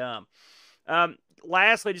being dumb.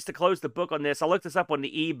 Lastly, just to close the book on this, I looked this up on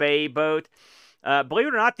the eBay Boat. Believe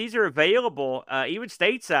it or not, these are available even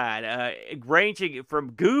stateside, ranging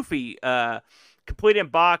from goofy complete in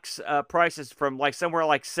box prices from like somewhere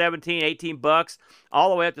like $17-18 all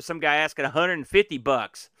the way up to some guy asking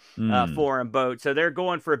 $150 for them. Boat. So they're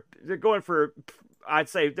going for I'd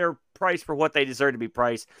say they're priced for what they deserve to be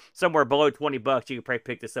priced. Somewhere below $20, you could probably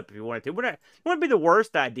pick this up if you wanted to. It wouldn't be the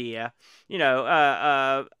worst idea,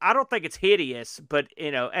 I don't think it's hideous, but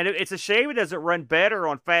and it's a shame it doesn't run better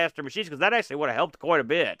on faster machines, because that actually would have helped quite a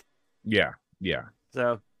bit. Yeah.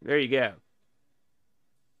 So there you go.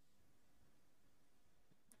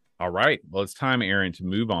 All right. Well, it's time, Aaron, to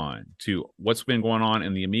move on to what's been going on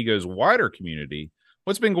in the Amigos wider community.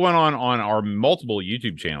 What's been going on our multiple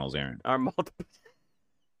YouTube channels, Aaron? Our multiple.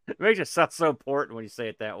 It makes it sound so important when you say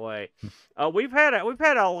it that way. We've had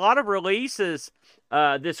a lot of releases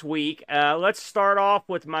this week. Let's start off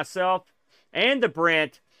with myself and the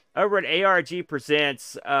Brent over at ARG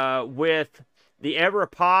Presents with the ever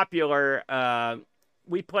popular.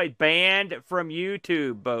 We played Banned from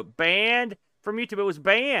YouTube. Banned from YouTube. It was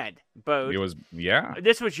banned. Both. It was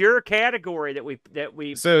This was your category that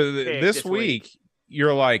we. So this week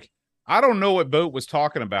you're like, I don't know what Boat was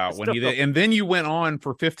talking about when he did, and then you went on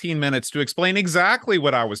for 15 minutes to explain exactly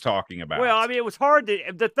what I was talking about. Well, I mean, it was hard to.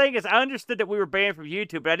 The thing is, I understood that we were banned from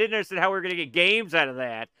YouTube, but I didn't understand how we were going to get games out of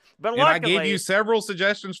that. But luckily, I gave you several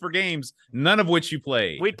suggestions for games, none of which you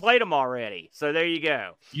played. We played them already, so there you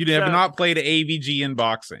go. You have not played AVG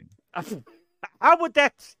unboxing. How would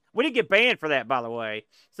that? We didn't get banned for that, by the way.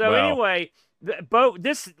 So anyway, Boat.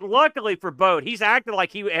 This luckily for Boat, he's acting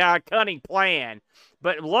like he had a cunning plan.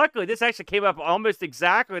 But luckily, this actually came up almost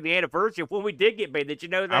exactly on the anniversary of when we did get banned. Did you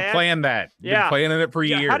know that? I planned that. Yeah. Been planning it for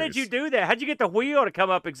years. How did you do that? How'd you get the wheel to come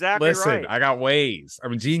up exactly right? Listen, I got ways.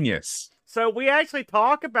 I'm a genius. So we actually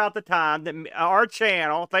talk about the time that our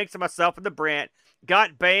channel, thanks to myself and the Brent,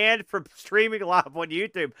 got banned from streaming live on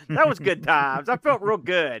YouTube. That was good times. I felt real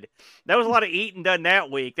good. That was a lot of eating done that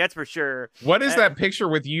week, that's for sure. What is that picture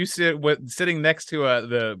with you sitting next to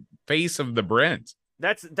the face of the Brent?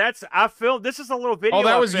 I filmed. This is a little video. Oh,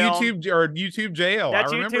 that was YouTube jail.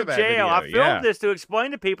 That's I remember YouTube that jail. video. I filmed this to explain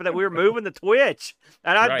to people that we were moving the Twitch,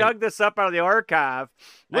 and I dug this up out of the archive.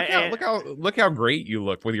 Look how great you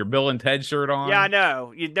look with your Bill and Ted shirt on. Yeah, I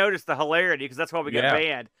know. You noticed the hilarity because that's why we got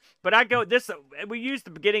banned. But we used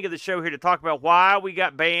the beginning of the show here to talk about why we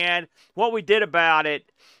got banned, what we did about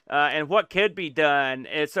it, and what could be done.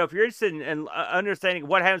 And so if you're interested in understanding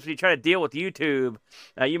what happens when you try to deal with YouTube,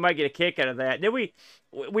 you might get a kick out of that. And then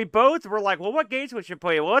we both were like, well, what games we should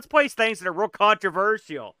play? Well, let's play things that are real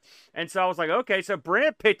controversial. And so I was like, okay. So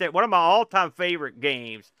Brent picked one of my all-time favorite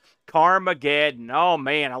games, Carmageddon. Oh,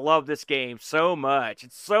 man, I love this game so much.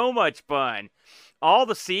 It's so much fun. All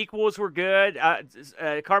the sequels were good.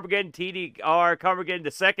 Carmageddon TDR, Carmageddon,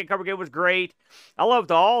 the second Carmageddon was great. I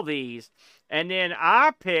loved all these. And then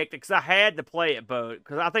I picked, because I had to play it, Bo,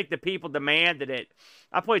 because I think the people demanded it.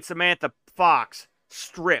 I played Samantha Fox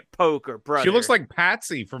strip poker, brother. She looks like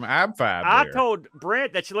Patsy from Ab Fab. I told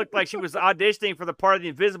Brent that she looked like she was auditioning for the part of the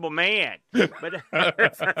Invisible Man, but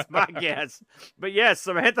that's my guess. But yes,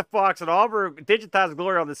 Samantha Fox and all of her digitized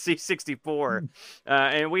glory on the C64,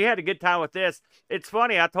 and we had a good time with this. It's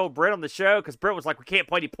funny, I told Brent on the show, because Brent was like, we can't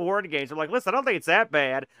play any porn games. I'm like, listen, I don't think it's that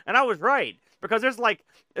bad, and I was right. Because there's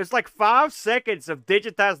like 5 seconds of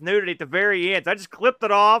digitized nudity at the very end. So I just clipped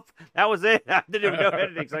it off. That was it. I didn't even know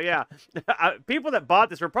editing. So yeah, people that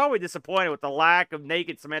bought this were probably disappointed with the lack of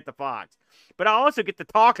naked Samantha Fox. But I also get to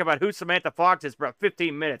talk about who Samantha Fox is for about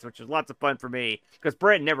 15 minutes, which was lots of fun for me because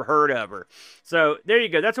Brent never heard of her. So there you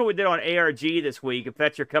go. That's what we did on ARG this week. If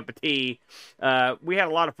that's your cup of tea, we had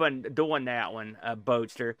a lot of fun doing that one,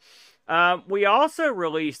 Boatster. We also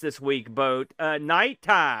released this week, Boat,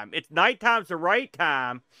 Nighttime. It's Nighttime's the right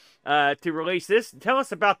time to release this. Tell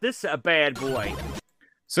us about this bad boy.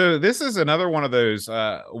 So this is another one of those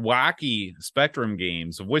wacky Spectrum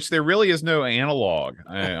games, of which there really is no analog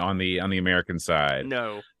on the American side.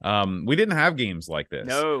 No, we didn't have games like this.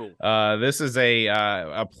 No, this is a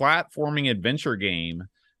platforming adventure game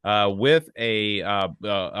with a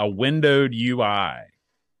windowed UI.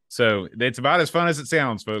 So it's about as fun as it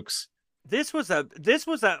sounds, folks. This was a.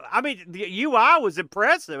 I mean, the UI was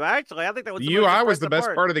impressive. Actually, I think that was the UI was the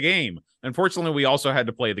best part of the game. Unfortunately, we also had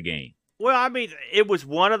to play the game. Well, I mean, it was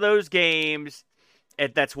one of those games.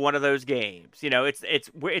 That's one of those games. You know, it's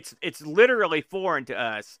literally foreign to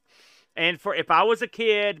us. And if I was a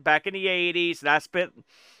kid back in the '80s and I spent,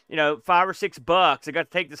 $5 or $6, I got to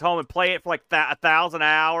take this home and play it for like 1,000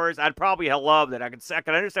 hours, I'd probably have loved it. I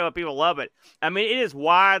can understand why people love it. I mean, it is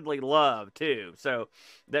widely loved too. So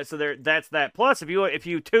that's that. Plus, if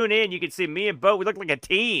you tune in, you can see me and Bo. We look like a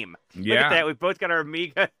team. Yeah. Look at that. We both got our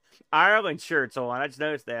Amiga Ireland shirts on. I just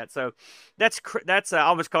noticed that. So that's I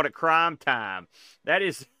almost called it crime time. That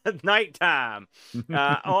is nighttime.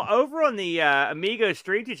 Over on the Amigo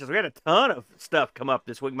Street Teachers, we had a ton of stuff come up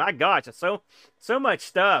this week. My gosh, so much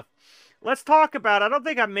stuff. Let's talk about. I don't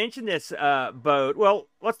think I mentioned this, Boat. Well,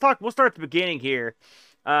 let's talk. We'll start at the beginning here.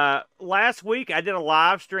 Last week I did a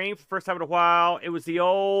live stream for the first time in a while. It was the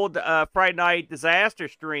old Friday night disaster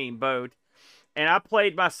stream, Boat. And I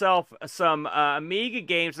played myself some Amiga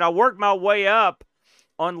games, and I worked my way up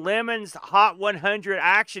on Lemon's Hot 100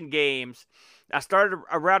 action games. I started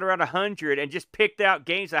around 100 and just picked out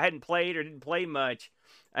games I hadn't played or didn't play much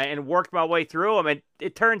and worked my way through them. And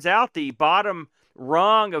it turns out the bottom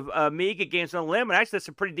rung of Amiga games on Lemon actually there's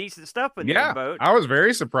some pretty decent stuff in there, Boat. I was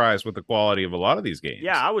very surprised with the quality of a lot of these games.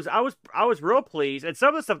 Yeah, I was real pleased. And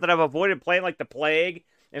some of the stuff that I've avoided playing, like The Plague.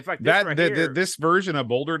 In fact, this version of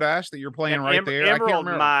Boulder Dash that you're playing there, Emerald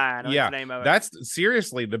Mine. Yeah, the name of it. That's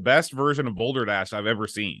seriously the best version of Boulder Dash I've ever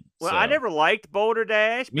seen. Well, I never liked Boulder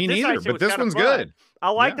Dash. Me neither, but this one's good.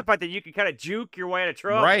 I like the fact that you can kind of juke your way out of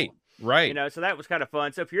trouble. Right. So that was kind of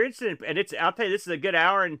fun. So if you're interested, I'll tell you, this is a good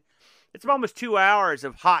hour and. It's almost 2 hours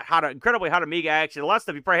of incredibly hot Amiga action. A lot of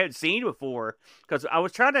stuff you probably haven't seen before. Because I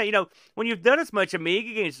was trying to, when you've done as much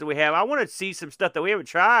Amiga games as we have, I want to see some stuff that we haven't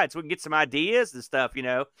tried so we can get some ideas and stuff,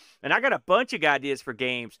 And I got a bunch of ideas for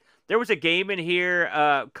games. There was a game in here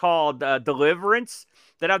called Deliverance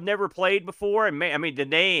that I've never played before, and I mean the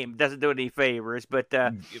name doesn't do any favors, but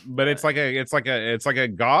it's like a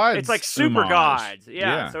god. It's like super gods,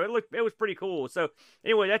 yeah. So it was pretty cool. So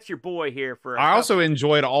anyway, that's your boy here for. I also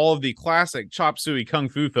enjoyed all of the classic Chop Suey Kung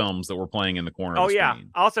Fu films that were playing in the corner. Oh of the yeah,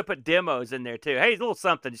 screen. I also put demos in there too. Hey, a little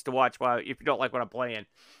something just to watch if you don't like what I'm playing.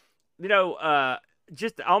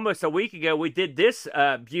 Just almost a week ago, we did this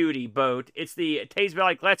beauty, Boat. It's the Tays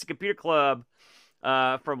Valley Classic Computer Club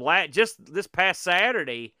from just this past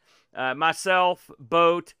Saturday. Myself,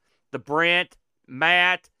 Boat, the Brent,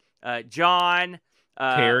 Matt, John,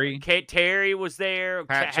 Terry was there.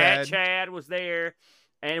 Chad was there,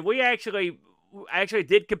 and we actually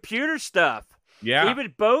did computer stuff. Yeah,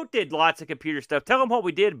 even Boat did lots of computer stuff. Tell them what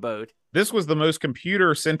we did, Boat. This was the most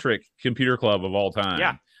computer-centric computer club of all time.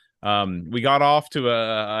 Yeah. We got off to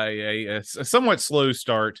a somewhat slow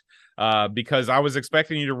start because I was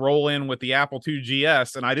expecting you to roll in with the Apple II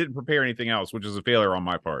GS, and I didn't prepare anything else, which is a failure on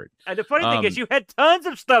my part. And the funny thing is you had tons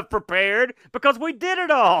of stuff prepared because we did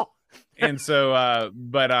it all. And so,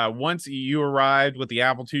 but once you arrived with the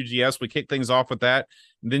Apple II GS, we kicked things off with that.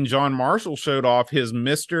 Then John Marshall showed off his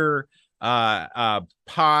Mr.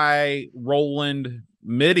 Pi Roland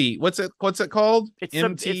MIDI. What's it called? It's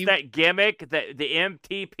that gimmick, the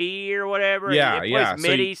MTP or whatever. Yeah, it plays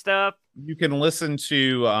MIDI stuff. You can listen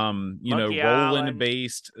to Roland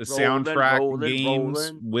based soundtrack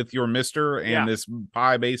games with your Mister and this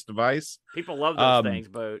Pi based device. People love those things,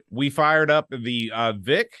 but we fired up the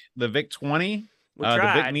VIC 20.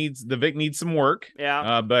 The VIC needs some work.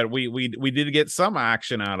 Yeah. But we did get some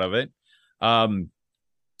action out of it.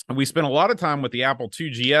 We spent a lot of time with the Apple II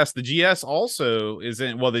GS. The GS also is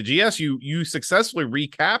in, well, the GS, you successfully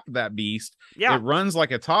recapped that beast. Yeah. It runs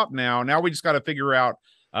like a top now. Now we just got to figure out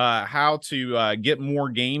how to get more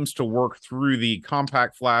games to work through the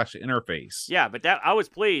compact flash interface. Yeah, but I was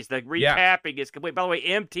pleased. The recapping is complete. By the way,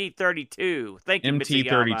 MT32. Thank you,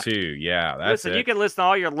 MT32. Yeah, that's Listen, you can listen to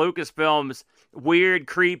all your Lucasfilms weird,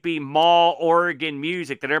 creepy, mall Oregon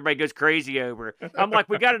music that everybody goes crazy over. I'm like,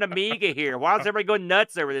 we got an Amiga here. Why is everybody going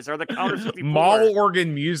nuts over this? Or the Commodore 64? Mall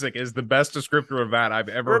Oregon music is the best descriptor of that I've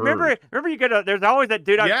ever heard. Remember there's always that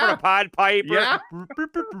dude out in front of Pied Piper. Yeah.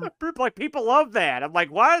 Like, people love that. I'm like,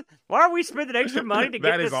 why are we spending extra money to get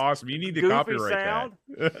that? That is awesome. You need to copyright sound?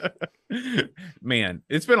 That. Man,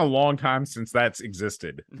 it's been a long time since that's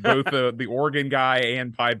existed. Both the Oregon guy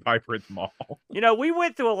and Pied Piper at the mall. We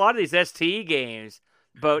went through a lot of these ST games,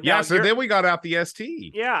 but so then we got out the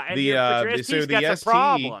ST. Yeah, and your ST's got some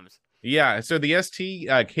problems. Yeah, so the ST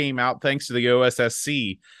came out thanks to the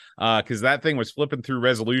OSSC because that thing was flipping through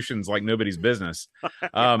resolutions like nobody's business.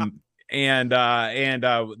 And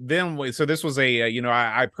then so this was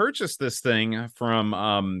I purchased this thing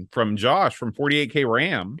from Josh from 48K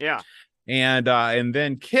RAM. Yeah. And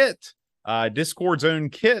then Kit, Discord's own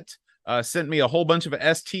Kit, sent me a whole bunch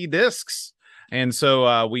of ST discs. And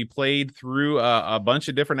so we played through a bunch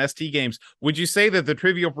of different ST games. Would you say that the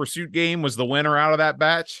Trivial Pursuit game was the winner out of that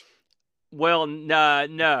batch? Well,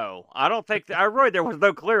 no. I don't think there was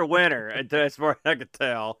no clear winner, as far as I could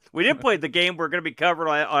tell. We did play the game we're going to be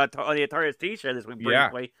covering on the Atari ST show this week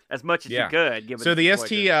briefly, as much as you could. So the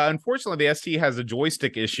ST, unfortunately, the ST has a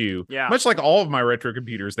joystick issue. Yeah. Much like all of my retro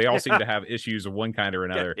computers, they all seem to have issues of one kind or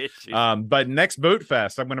another. But next Boat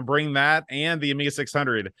Fest, I'm going to bring that and the Amiga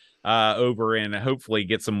 600 over and hopefully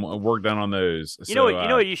get some work done on those. You know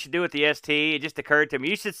what you should do with the ST? It just occurred to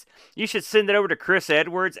me. You should send it over to Chris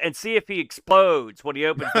Edwards and see if he explodes when he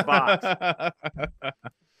opens the box.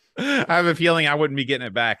 I have a feeling I wouldn't be getting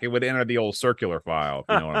it back. It would enter the old circular file,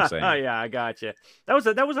 if you know what I'm saying. Yeah, I got you. That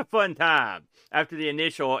was a fun time after the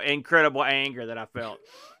initial incredible anger that I felt.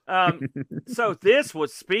 So this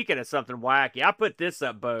was, speaking of something wacky, I put this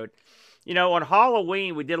up, Bode. On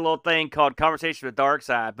Halloween, we did a little thing called Conversation with Dark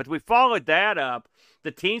Side, but we followed that up.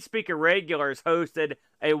 The TeamSpeaker regulars hosted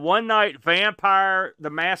a one-night Vampire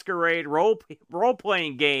the Masquerade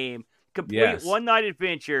role-playing game, complete one-night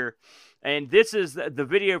adventure, and this is the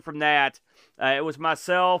video from that. It was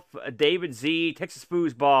myself, David Z, Texas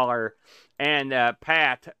Foosballer, and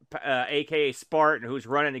Pat, a.k.a. Spartan, who's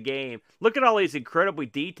running the game. Look at all these incredibly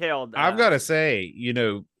detailed... I've got to say,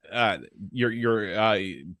 your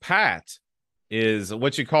Pat is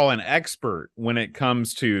what you call an expert when it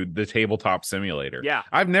comes to the tabletop simulator. Yeah.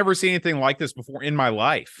 I've never seen anything like this before in my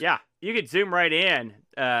life. Yeah. You could zoom right in,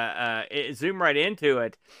 zoom right into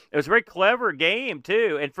it. It was a very clever game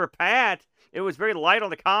too. And for Pat, it was very light on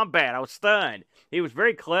the combat. I was stunned. He was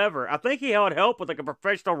very clever. I think he had help with like a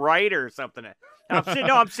professional writer or something.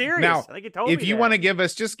 I'm serious. Now, I think he told me if you want to give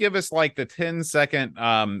us like the 10-second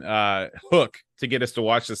hook to get us to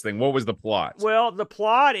watch this thing. What was the plot? Well, the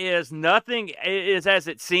plot is nothing is as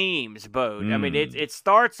it seems, Bode. I mean, it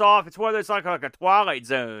starts off, it's one of those like a Twilight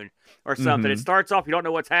Zone or something. It starts off, you don't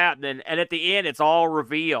know what's happening, and at the end, it's all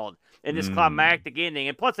revealed in this climactic ending.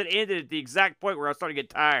 And plus, it ended at the exact point where I was starting to get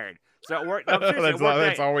tired. So it worked.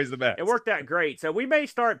 That's always the best. It worked out great. So we may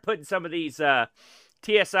start putting some of these TSI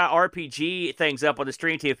RPG things up on the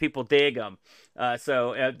stream team if people dig them.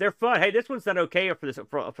 So they're fun. Hey, this one's done okay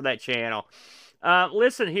for that channel.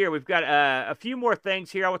 Listen here, we've got a few more things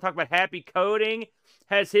here. I want to talk about Happy Coding.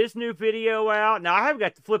 Has his new video out. Now, I haven't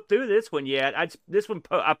got to flip through this one yet. I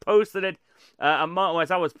posted it a month as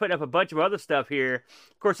I was putting up a bunch of other stuff here.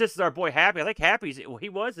 Of course, this is our boy Happy. I think he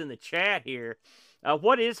was in the chat here.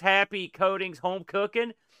 What is Happy Coding's home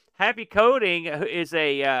cooking? Happy Coding is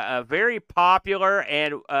a very popular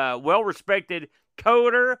and well-respected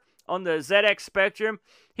coder on the ZX Spectrum.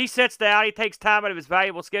 He sets down, he takes time out of his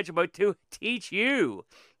valuable schedule to teach you,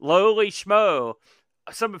 lowly schmo,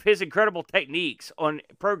 some of his incredible techniques on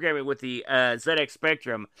programming with the ZX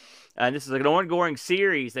Spectrum. And this is an ongoing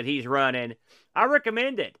series that he's running. I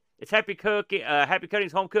recommend it. It's Happy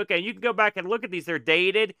Cunning's Home Cooking. And you can go back and look at these. They're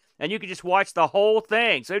dated, and you can just watch the whole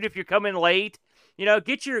thing. So even if you're coming late,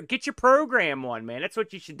 get your program on, man. That's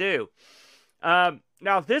what you should do.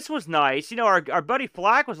 Now, this was nice. Our buddy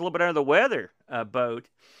Flack was a little bit under the weather, Boat.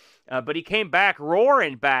 But he came back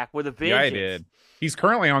roaring back with a vengeance. Yeah, he did. He's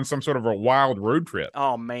currently on some sort of a wild road trip.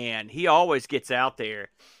 Oh, man. He always gets out there.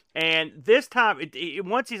 And this time,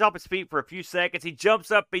 once he's off his feet for a few seconds, he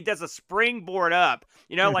jumps up. He does a springboard up,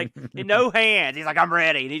 like in no hands. He's like, I'm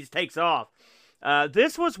ready. And he just takes off.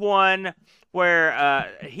 This was one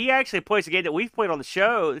where he actually plays a game that we've played on the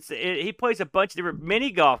show. He plays a bunch of different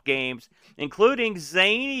mini golf games, including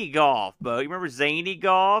Zany Golf. Bo, you remember Zany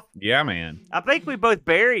Golf? Yeah, man. I think we both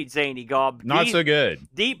buried Zany Golf. Not so good.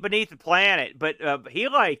 Deep beneath the planet, but he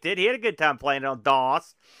liked it. He had a good time playing it on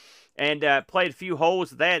DOS and played a few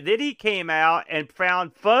holes of that. Then he came out and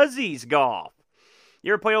found Fuzzy's Golf.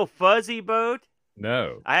 You ever play old Fuzzy, Boat?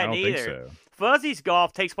 No, I hadn't don't either. think so. Fuzzy's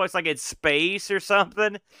Golf takes place like in space or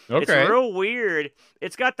something. Okay. It's real weird.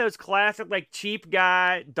 It's got those classic, cheap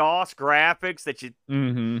guy DOS graphics that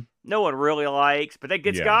no one really likes, but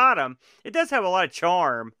it's got them. It does have a lot of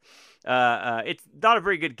charm. It's not a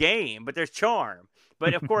very good game, but there's charm.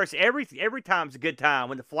 But of course, every time's a good time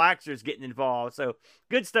when the Flaxer's getting involved. So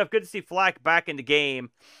good stuff. Good to see Flack back in the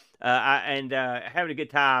game and having a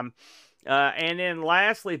good time. And then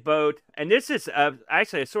lastly, Boat, and this is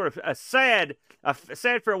actually a sort of a sad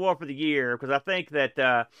farewell for the year, because I think that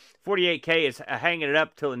 48K is hanging it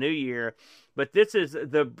up till the new year. But this is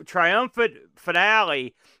the triumphant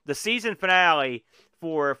finale, the season finale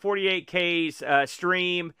for 48K's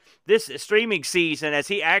this streaming season, as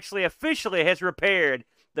he actually officially has repaired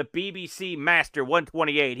the BBC Master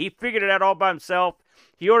 128. He figured it out all by himself.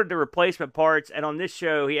 He ordered the replacement parts, and on this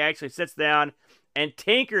show, he actually sits down and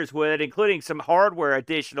tinkers with it, including some hardware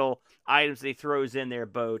additional items that he throws in there,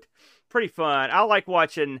 Boat. Pretty fun. I like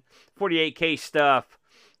watching 48K stuff,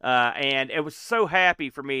 and it was so happy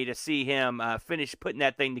for me to see him finish putting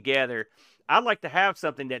that thing together. I'd like to have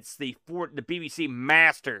something that's the BBC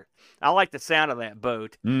Master. I like the sound of that,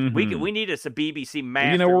 Boat. We need us a BBC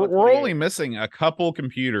Master. We're only missing a couple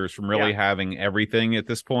computers from really having everything at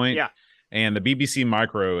this point. Yeah. And the BBC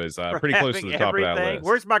Micro is pretty close to the top of that list.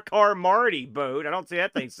 Where's my car Marty, Boat? I don't see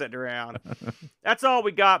that thing sitting around. That's all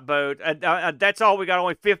we got, Boat. That's all we got,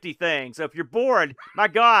 only 50 things. So if you're bored, my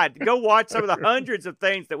God, go watch some of the hundreds of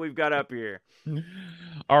things that we've got up here.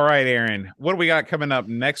 All right, Aaron. What do we got coming up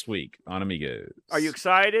next week on Amigos? Are you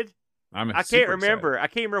excited? I can't remember. I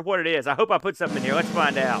can't remember what it is. I hope I put something in here. Let's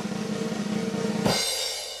find out.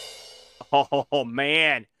 Oh,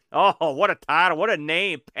 man. Oh, what a title. What a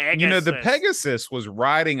name. Pegasus. The Pegasus was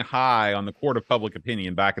riding high on the court of public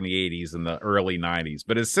opinion back in the 80s and the early 90s,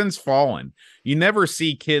 but has since fallen. You never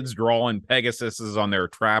see kids drawing Pegasuses on their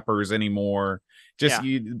trappers anymore.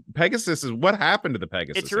 Pegasus is what happened to the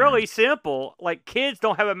Pegasus. It's really simple. Kids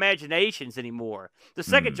don't have imaginations anymore. The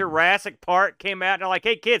second Jurassic Park came out, and they're like,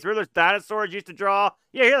 hey, kids, remember those dinosaurs you used to draw?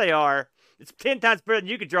 Yeah, here they are. It's 10 times better than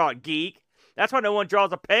you could draw it, geek. That's why no one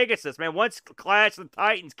draws a Pegasus, man. Once Clash of the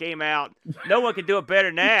Titans came out, no one could do it better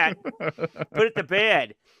than that. Put it to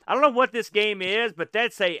bed. I don't know what this game is, but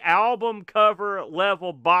that's a album cover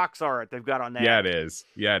level box art they've got on that. Yeah, it is.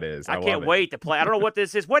 I can't wait to play. I don't know what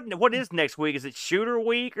this is. What is next week? Is it Shooter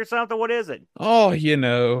Week or something? What is it? Oh,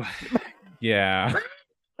 yeah.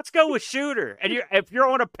 Let's go with Shooter. And if you're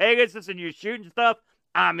on a Pegasus and you're shooting stuff,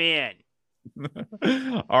 I'm in.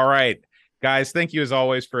 All right. Guys, thank you as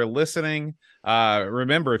always for listening.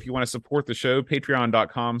 Remember, if you want to support the show,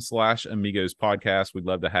 patreon.com/Amigos podcast. We'd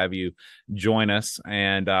love to have you join us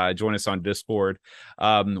and join us on Discord.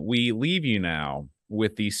 We leave you now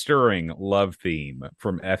with the stirring love theme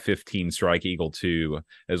from F-15 Strike Eagle 2,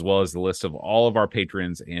 as well as the list of all of our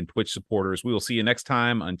patrons and Twitch supporters. We will see you next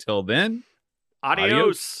time. Until then,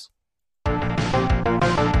 adios.